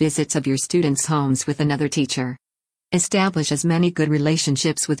contact/visits of your students' homes with another teacher. Establish as many good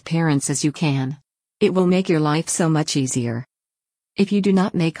relationships with parents as you can. It will make your life so much easier. If you do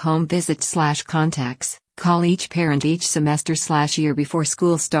not make home visits/contacts, call each parent each semester/year before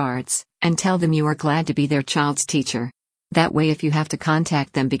school starts, and tell them you are glad to be their child's teacher. That way, if you have to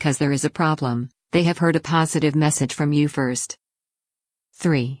contact them because there is a problem, they have heard a positive message from you first.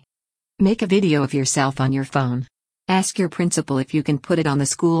 3. Make a video of yourself on your phone. Ask your principal if you can put it on the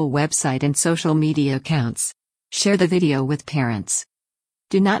school website and social media accounts. Share the video with parents.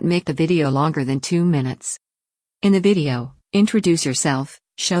 Do not make the video longer than 2 minutes. In the video, introduce yourself,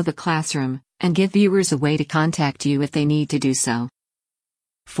 show the classroom, and give viewers a way to contact you if they need to do so.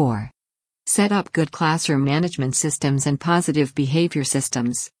 4. Set up good classroom management systems and positive behavior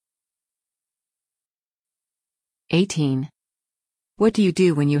systems. 18. What do you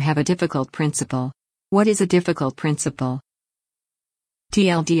do when you have a difficult principal? What is a difficult principal?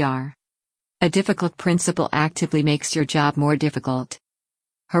 TLDR. A difficult principal actively makes your job more difficult.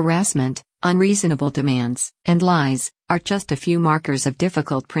 Harassment, unreasonable demands, and lies are just a few markers of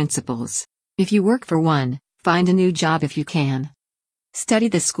difficult principals. If you work for one, find a new job if you can. Study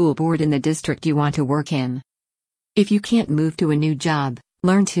the school board in the district you want to work in. If you can't move to a new job,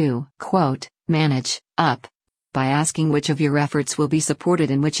 learn to, quote, manage up by asking which of your efforts will be supported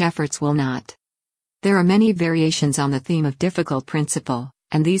and which efforts will not. There are many variations on the theme of difficult principle,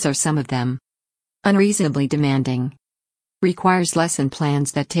 and these are some of them. Unreasonably demanding. Requires lesson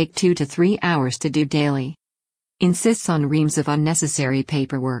plans that take 2 to 3 hours to do daily. Insists on reams of unnecessary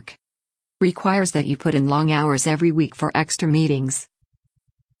paperwork. Requires that you put in long hours every week for extra meetings.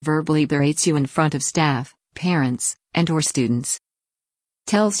 Verbally berates you in front of staff, parents, and/or students.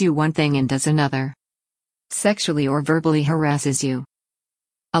 Tells you one thing and does another. Sexually or verbally harasses you.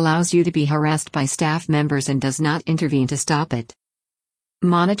 Allows you to be harassed by staff members and does not intervene to stop it.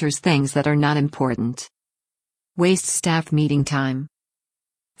 Monitors things that are not important. Wastes staff meeting time.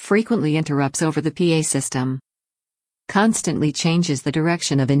 Frequently interrupts over the PA system. Constantly changes the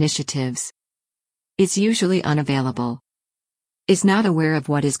direction of initiatives. Is usually unavailable. Is not aware of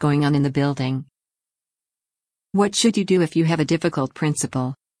what is going on in the building. What should you do if you have a difficult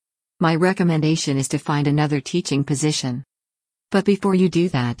principal? My recommendation is to find another teaching position. But before you do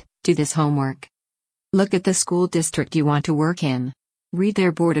that, do this homework. Look at the school district you want to work in. Read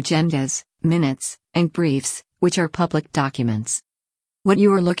their board agendas, minutes, and briefs, which are public documents. What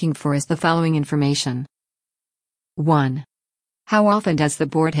you are looking for is the following information. 1. How often does the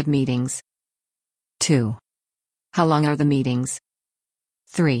board have meetings? 2. How long are the meetings?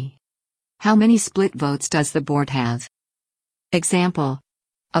 3. How many split votes does the board have? Example.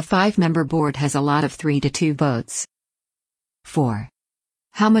 A 5-member board has a lot of 3 to 2 votes. 4.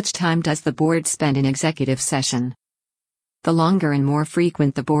 How much time does the board spend in executive session? The longer and more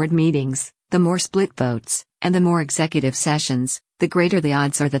frequent the board meetings, the more split votes, and the more executive sessions, the greater the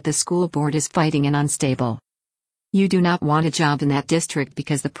odds are that the school board is fighting and unstable. You do not want a job in that district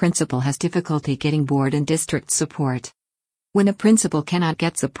because the principal has difficulty getting board and district support. When a principal cannot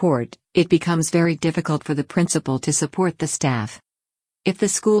get support, it becomes very difficult for the principal to support the staff. If the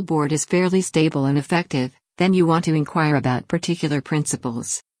school board is fairly stable and effective, then you want to inquire about particular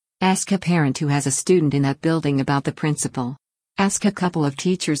principals. Ask a parent who has a student in that building about the principal. Ask a couple of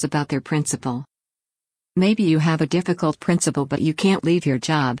teachers about their principal. Maybe you have a difficult principal but you can't leave your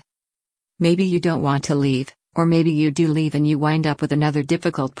job. Maybe you don't want to leave, or maybe you do leave and you wind up with another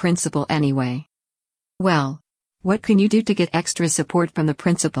difficult principal anyway. Well, what can you do to get extra support from the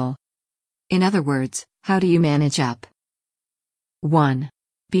principal? In other words, how do you manage up? 1.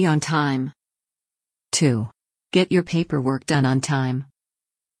 Be on time. 2. Get your paperwork done on time.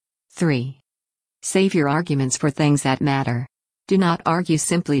 3. Save your arguments for things that matter. Do not argue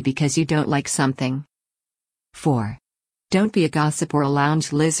simply because you don't like something. 4. Don't be a gossip or a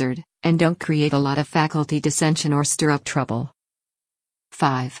lounge lizard, and don't create a lot of faculty dissension or stir up trouble.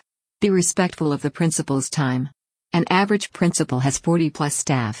 5. Be respectful of the principal's time. An average principal has 40+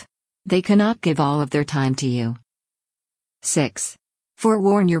 staff. They cannot give all of their time to you. 6.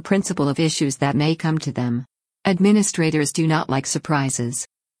 Forewarn your principal of issues that may come to them. Administrators do not like surprises.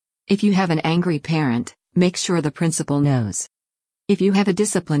 If you have an angry parent, make sure the principal knows. If you have a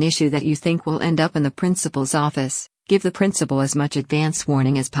discipline issue that you think will end up in the principal's office, give the principal as much advance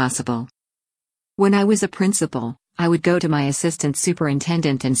warning as possible. When I was a principal, I would go to my assistant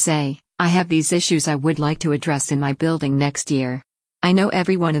superintendent and say, I have these issues I would like to address in my building next year. I know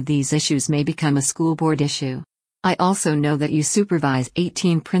every one of these issues may become a school board issue. I also know that you supervise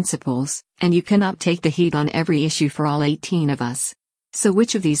 18 principals, and you cannot take the heat on every issue for all 18 of us. So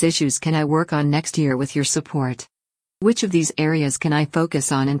which of these issues can I work on next year with your support? Which of these areas can I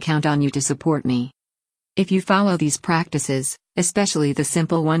focus on and count on you to support me? If you follow these practices, especially the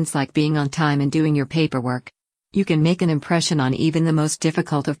simple ones like being on time and doing your paperwork, you can make an impression on even the most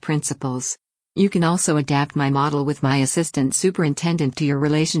difficult of principals. You can also adapt my model with my assistant superintendent to your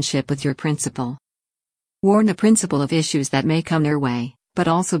relationship with your principal. Warn the principal of issues that may come their way, but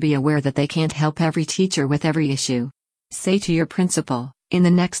also be aware that they can't help every teacher with every issue. Say to your principal, in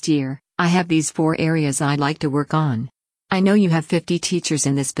the next year, I have these 4 areas I'd like to work on. I know you have 50 teachers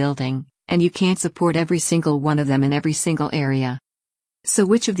in this building, and you can't support every single one of them in every single area. So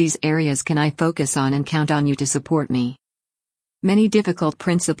which of these areas can I focus on and count on you to support me? Many difficult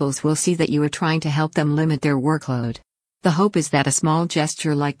principals will see that you are trying to help them limit their workload. The hope is that a small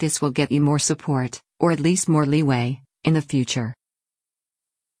gesture like this will get you more support, or at least more leeway, in the future.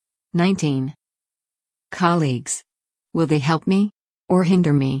 19. Colleagues. Will they help me? Or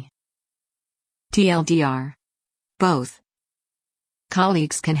hinder me? TLDR. Both.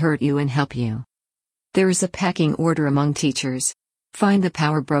 Colleagues can hurt you and help you. There is a pecking order among teachers. Find the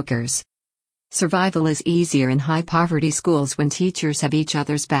power brokers. Survival is easier in high-poverty schools when teachers have each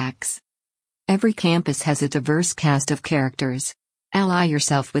other's backs. Every campus has a diverse cast of characters. Ally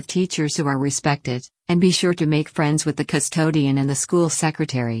yourself with teachers who are respected, And be sure to make friends with the custodian and the school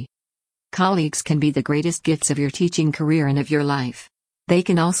secretary. Colleagues can be the greatest gifts of your teaching career and of your life. They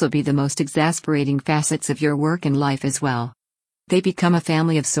can also be the most exasperating facets of your work and life as well. They become a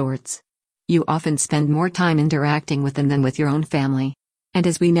family of sorts. You often spend more time interacting with them than with your own family. And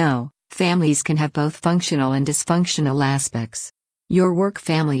as we know, families can have both functional and dysfunctional aspects. Your work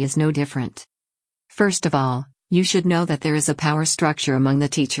family is no different. First of all, you should know that there is a power structure among the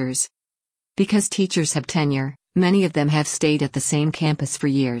teachers. Because teachers have tenure, many of them have stayed at the same campus for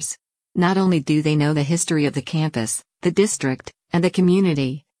years. Not only do they know the history of the campus, the district, and the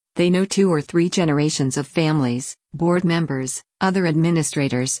community, they know 2 or 3 generations of families, board members, other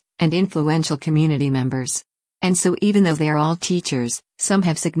administrators, and influential community members. And so even though they are all teachers, some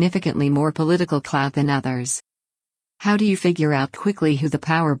have significantly more political clout than others. How do you figure out quickly who the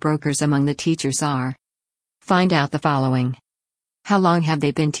power brokers among the teachers are? Find out the following. How long have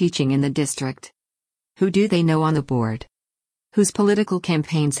they been teaching in the district? Who do they know on the board? Whose political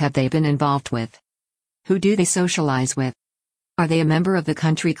campaigns have they been involved with? Who do they socialize with? Are they a member of the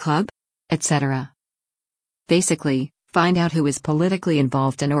country club? Etc. Basically, find out who is politically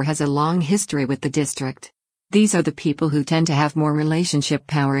involved and or has a long history with the district. These are the people who tend to have more relationship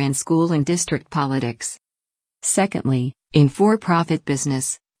power in school and district politics. Secondly, in for-profit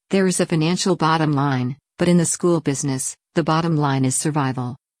business, there is a financial bottom line, but in the school business, the bottom line is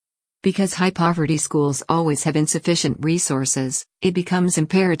survival. Because high-poverty schools always have insufficient resources, it becomes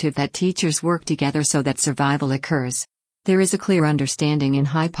imperative that teachers work together so that survival occurs. There is a clear understanding in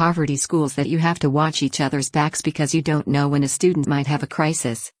high-poverty schools that you have to watch each other's backs because you don't know when a student might have a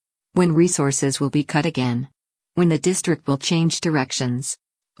crisis, when resources will be cut again, when the district will change directions,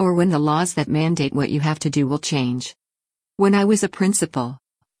 or when the laws that mandate what you have to do will change. When I was a principal,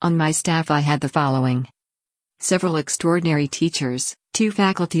 on my staff I had the following. Several extraordinary teachers, 2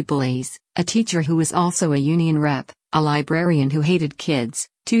 faculty bullies, a teacher who was also a union rep, a librarian who hated kids,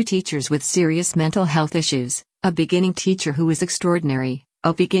 2 teachers with serious mental health issues, a beginning teacher who was extraordinary,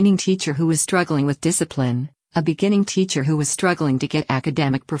 a beginning teacher who was struggling with discipline, a beginning teacher who was struggling to get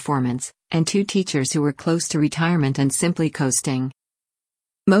academic performance, and 2 teachers who were close to retirement and simply coasting.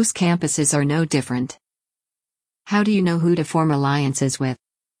 Most campuses are no different. How do you know who to form alliances with?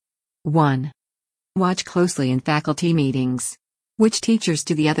 1. Watch closely in faculty meetings. Which teachers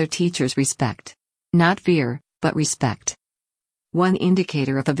do the other teachers respect? Not fear, but respect. One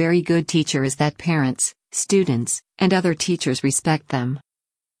indicator of a very good teacher is that parents, students, and other teachers respect them.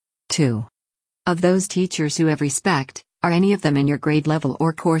 2. Of those teachers who have respect, are any of them in your grade level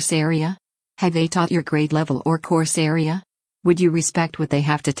or course area? Have they taught your grade level or course area? Would you respect what they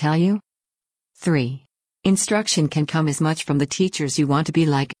have to tell you? 3. Instruction can come as much from the teachers you want to be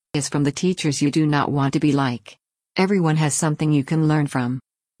like as from the teachers you do not want to be like. Everyone has something you can learn from.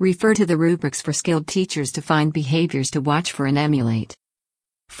 Refer to the rubrics for skilled teachers to find behaviors to watch for and emulate.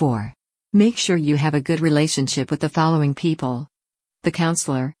 4. Make sure you have a good relationship with the following people: the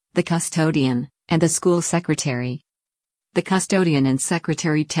counselor, the custodian, and the school secretary. The custodian and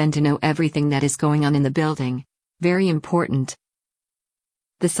secretary tend to know everything that is going on in the building. Very important.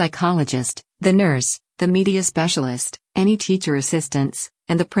 The psychologist, the nurse, the media specialist, any teacher assistants,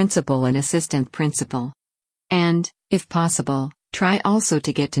 and the principal and assistant principal. And, if possible, try also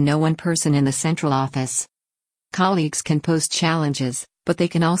to get to know one person in the central office. Colleagues can pose challenges, but they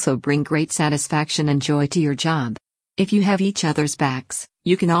can also bring great satisfaction and joy to your job. If you have each other's backs,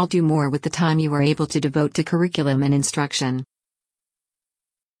 you can all do more with the time you are able to devote to curriculum and instruction.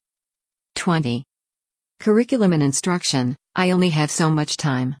 20. Curriculum and instruction, I only have so much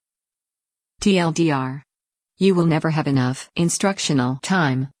time. TLDR. You will never have enough instructional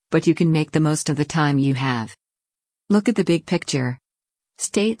time, but you can make the most of the time you have. Look at the big picture.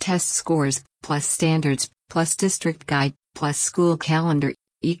 State test scores, plus standards, plus district guide, plus school calendar,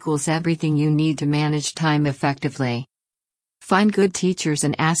 equals everything you need to manage time effectively. Find good teachers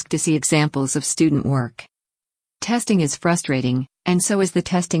and ask to see examples of student work. Testing is frustrating, and so is the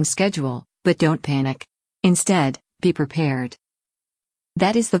testing schedule, but don't panic. Instead, be prepared.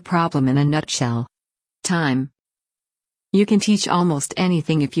 That is the problem in a nutshell. Time. You can teach almost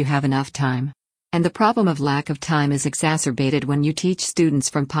anything if you have enough time. And the problem of lack of time is exacerbated when you teach students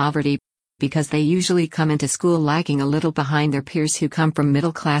from poverty, because they usually come into school lagging a little behind their peers who come from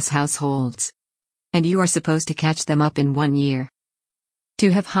middle-class households. And you are supposed to catch them up in 1 year.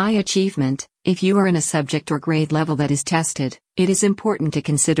 To have high achievement, if you are in a subject or grade level that is tested, it is important to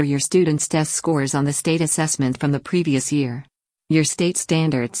consider your students' test scores on the state assessment from the previous year, your state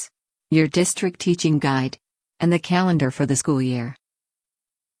standards, your district teaching guide, and the calendar for the school year.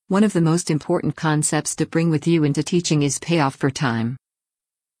 One of the most important concepts to bring with you into teaching is payoff for time.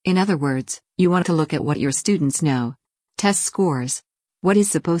 In other words, you want to look at what your students know. Test scores. What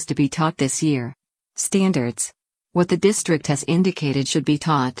is supposed to be taught this year? Standards. What the district has indicated should be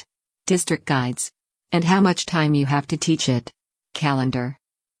taught. District guides. And how much time you have to teach it. Calendar.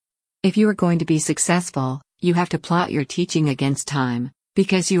 If you are going to be successful, you have to plot your teaching against time,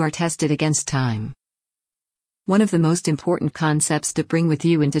 because you are tested against time. One of the most important concepts to bring with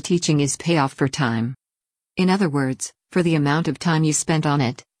you into teaching is payoff for time. In other words, for the amount of time you spent on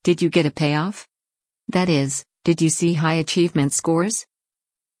it, did you get a payoff? That is, did you see high achievement scores?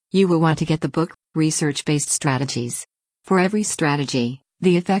 You will want to get the book, Research-Based Strategies. For every strategy,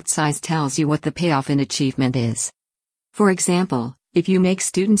 the effect size tells you what the payoff in achievement is. For example, if you make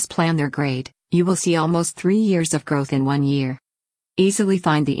students plan their grade, you will see almost 3 years of growth in 1 year. Easily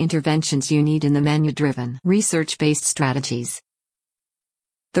find the interventions you need in the menu-driven, research-based strategies.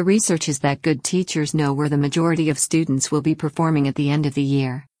 The research is that good teachers know where the majority of students will be performing at the end of the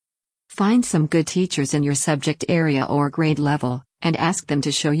year. Find some good teachers in your subject area or grade level, and ask them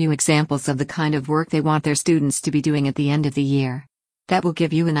to show you examples of the kind of work they want their students to be doing at the end of the year. That will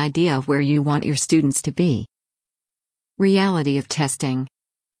give you an idea of where you want your students to be. Reality of testing.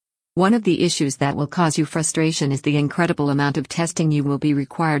 One of the issues that will cause you frustration is the incredible amount of testing you will be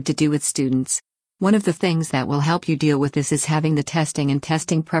required to do with students. One of the things that will help you deal with this is having the testing and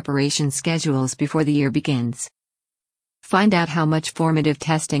testing preparation schedules before the year begins. Find out how much formative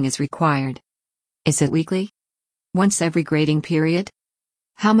testing is required. Is it weekly? Once every grading period?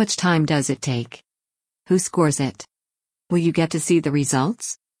 How much time does it take? Who scores it? Will you get to see the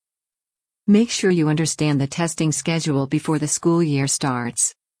results? Make sure you understand the testing schedule before the school year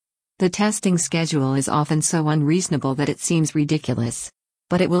starts. The testing schedule is often so unreasonable that it seems ridiculous.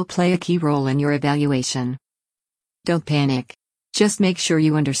 But it will play a key role in your evaluation. Don't panic. Just make sure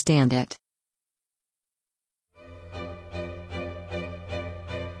you understand it.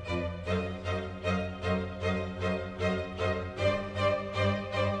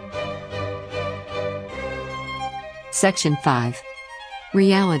 Section 5.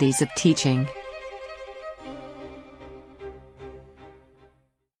 Realities of teaching.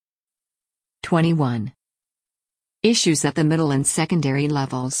 (21) Issues at the middle and secondary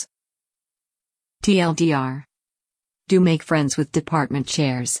levels. TLDR. Do make friends with department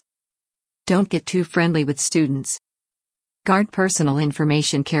chairs. Don't get too friendly with students. Guard personal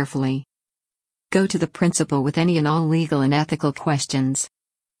information carefully. Go to the principal with any and all legal and ethical questions.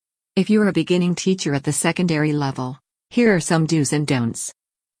 If you are a beginning teacher at the secondary level, here are some do's and don'ts.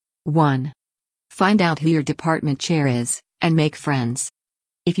 1. Find out who your department chair is, and make friends.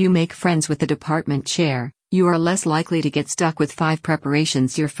 If you make friends with the department chair, you are less likely to get stuck with 5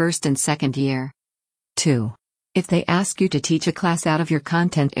 preparations your first and second year. 2. If they ask you to teach a class out of your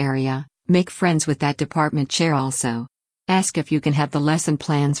content area, make friends with that department chair also. Ask if you can have the lesson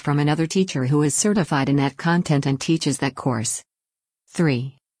plans from another teacher who is certified in that content and teaches that course.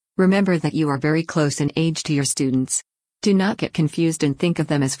 3. Remember that you are very close in age to your students. Do not get confused and think of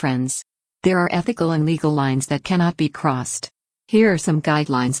them as friends. There are ethical and legal lines that cannot be crossed. Here are some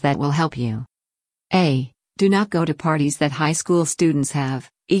guidelines that will help you. A. Do not go to parties that high school students have,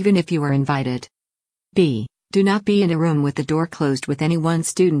 even if you are invited. B. Do not be in a room with the door closed with any one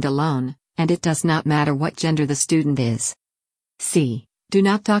student alone, and it does not matter what gender the student is. C. Do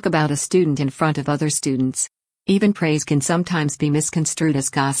not talk about a student in front of other students. Even praise can sometimes be misconstrued as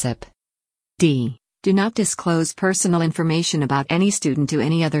gossip. D. Do not disclose personal information about any student to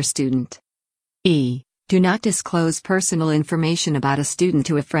any other student. E. Do not disclose personal information about a student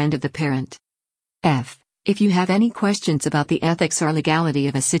to a friend of the parent. F. If you have any questions about the ethics or legality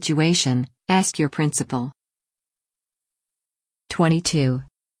of a situation, ask your principal. 22.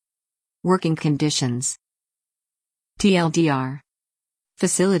 Working conditions. TLDR.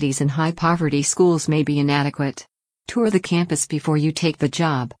 Facilities in high-poverty schools may be inadequate. Tour the campus before you take the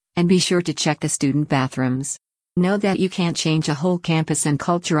job, and be sure to check the student bathrooms. Know that you can't change a whole campus and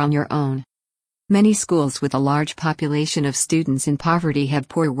culture on your own. Many schools with a large population of students in poverty have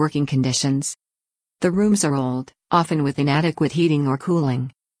poor working conditions. The rooms are old, often with inadequate heating or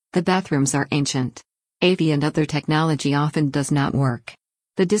cooling. The bathrooms are ancient. AV and other technology often does not work.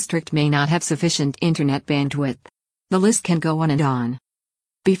 The district may not have sufficient internet bandwidth. The list can go on and on.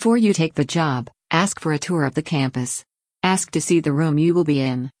 Before you take the job, ask for a tour of the campus. Ask to see the room you will be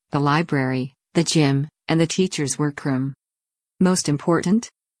in, the library, the gym, and the teacher's workroom. Most important?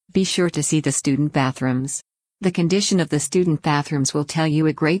 Be sure to see the student bathrooms. The condition of the student bathrooms will tell you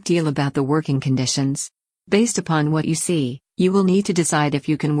a great deal about the working conditions. Based upon what you see, you will need to decide if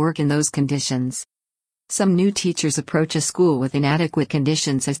you can work in those conditions. Some new teachers approach a school with inadequate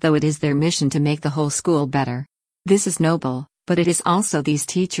conditions as though it is their mission to make the whole school better. This is noble, But it is also these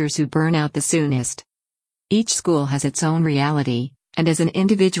teachers who burn out the soonest. Each school has its own reality, and as an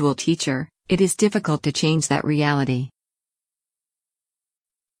individual teacher, it is difficult to change that reality.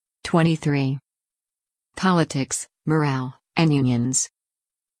 23. Politics, morale, and unions.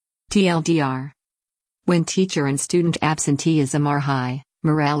 TLDR. When teacher and student absenteeism are high,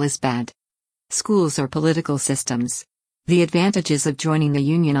 morale is bad. Schools are political systems. The advantages of joining the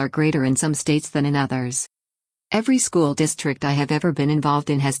union are greater in some states than in others. Every school district I have ever been involved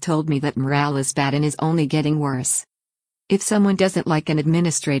in has told me that morale is bad and is only getting worse. If someone doesn't like an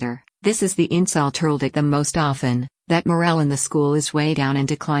administrator, this is the insult hurled at them most often, that morale in the school is way down and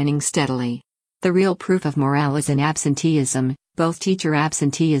declining steadily. The real proof of morale is in absenteeism, both teacher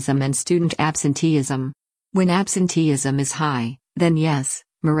absenteeism and student absenteeism. When absenteeism is high, then yes,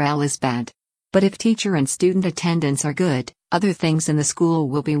 morale is bad. But if teacher and student attendance are good, other things in the school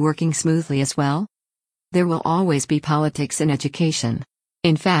will be working smoothly as well. There will always be politics in education.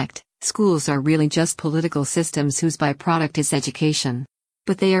 In fact, schools are really just political systems whose byproduct is education.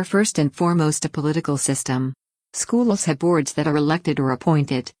 But they are first and foremost a political system. Schools have boards that are elected or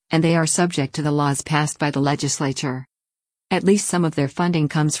appointed, and they are subject to the laws passed by the legislature. At least some of their funding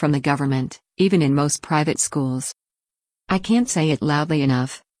comes from the government, even in most private schools. I can't say it loudly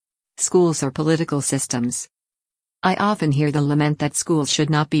enough. Schools are political systems. I often hear the lament that schools should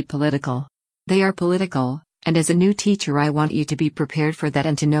not be political. They are political, and as a new teacher I want you to be prepared for that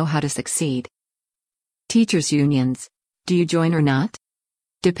and to know how to succeed. Teachers' unions. Do you join or not?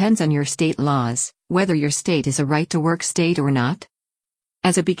 Depends on your state laws, whether your state is a right-to-work state or not.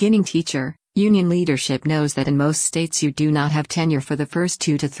 As a beginning teacher, union leadership knows that in most states you do not have tenure for the first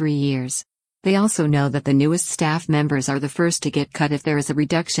 2 to 3 years. They also know that the newest staff members are the first to get cut if there is a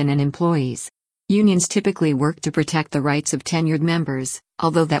reduction in employees. Unions typically work to protect the rights of tenured members,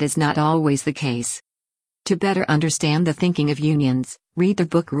 although that is not always the case. To better understand the thinking of unions, read the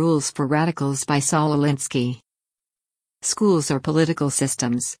book Rules for Radicals by Saul Alinsky. Schools are political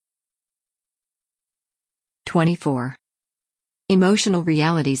systems. 24. Emotional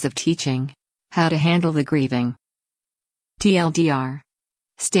realities of teaching. How to handle the grieving. TLDR.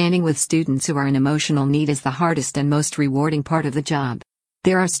 Standing with students who are in emotional need is the hardest and most rewarding part of the job.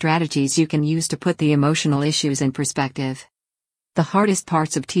 There are strategies you can use to put the emotional issues in perspective. The hardest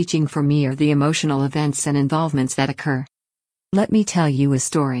parts of teaching for me are the emotional events and involvements that occur. Let me tell you a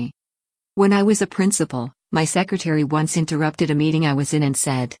story. When I was a principal, my secretary once interrupted a meeting I was in and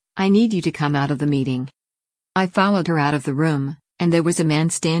said, "I need you to come out of the meeting." I followed her out of the room, and there was a man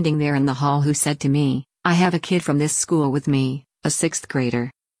standing there in the hall who said to me, "I have a kid from this school with me, a 6th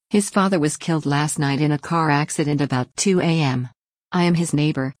grader. His father was killed last night in a car accident about 2 a.m. I am his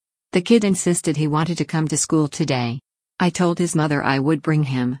neighbor. The kid insisted he wanted to come to school today. I told his mother I would bring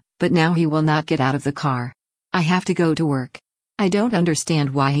him, but now he will not get out of the car. I have to go to work. I don't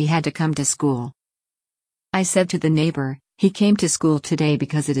understand why he had to come to school." I said to the neighbor, "He came to school today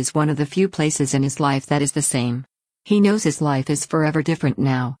because it is one of the few places in his life that is the same. He knows his life is forever different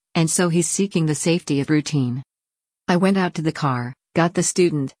now, and so he's seeking the safety of routine." I went out to the car, got the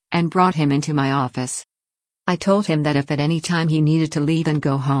student, and brought him into my office. I told him that if at any time he needed to leave and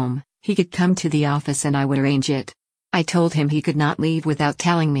go home, he could come to the office and I would arrange it. I told him he could not leave without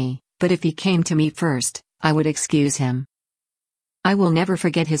telling me, but if he came to me first, I would excuse him. I will never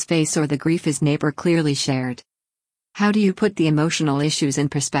forget his face or the grief his neighbor clearly shared. How do you put the emotional issues in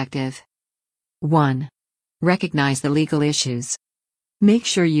perspective? 1. Recognize the legal issues. Make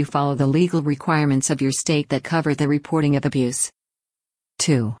sure you follow the legal requirements of your state that cover the reporting of abuse.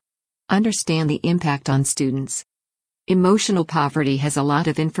 2. Understand the impact on students. Emotional poverty has a lot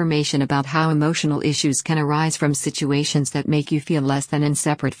of information about how emotional issues can arise from situations that make you feel less than and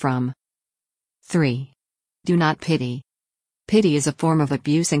separate from. 3. Do not pity. Pity is a form of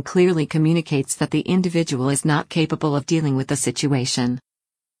abuse and clearly communicates that the individual is not capable of dealing with the situation.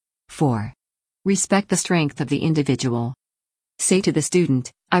 4. Respect the strength of the individual. Say to the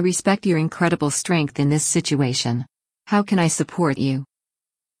student, "I respect your incredible strength in this situation. How can I support you?"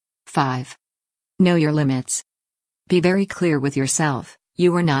 5. Know your limits. Be very clear with yourself,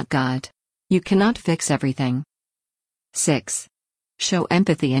 you are not God. You cannot fix everything. 6. Show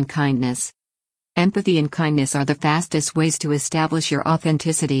empathy and kindness. Empathy and kindness are the fastest ways to establish your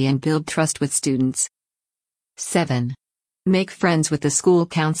authenticity and build trust with students. 7. Make friends with the school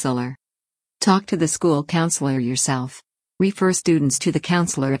counselor. Talk to the school counselor yourself. Refer students to the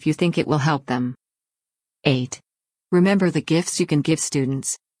counselor if you think it will help them. 8. Remember the gifts you can give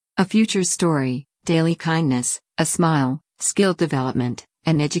students. A future story, daily kindness, a smile, skill development,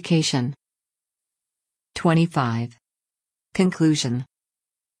 and education. 25. Conclusion.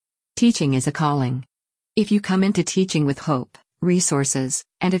 Teaching is a calling. If you come into teaching with hope, resources,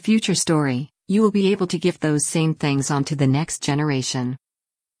 and a future story, you will be able to give those same things on to the next generation.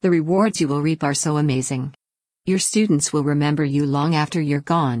 The rewards you will reap are so amazing. Your students will remember you long after you're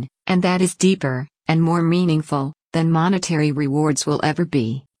gone, and that is deeper and more meaningful than monetary rewards will ever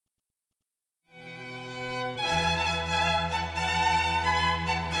be.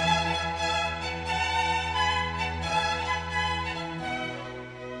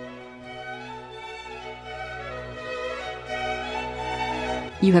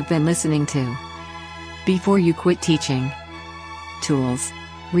 You have been listening to Before You Quit Teaching: Tools,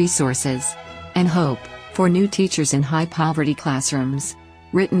 Resources, and Hope for New Teachers in High Poverty Classrooms,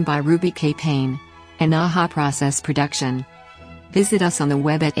 written by Ruby Payne, an AHA Process production. Visit us on the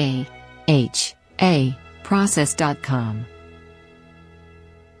web at ahaprocess.com.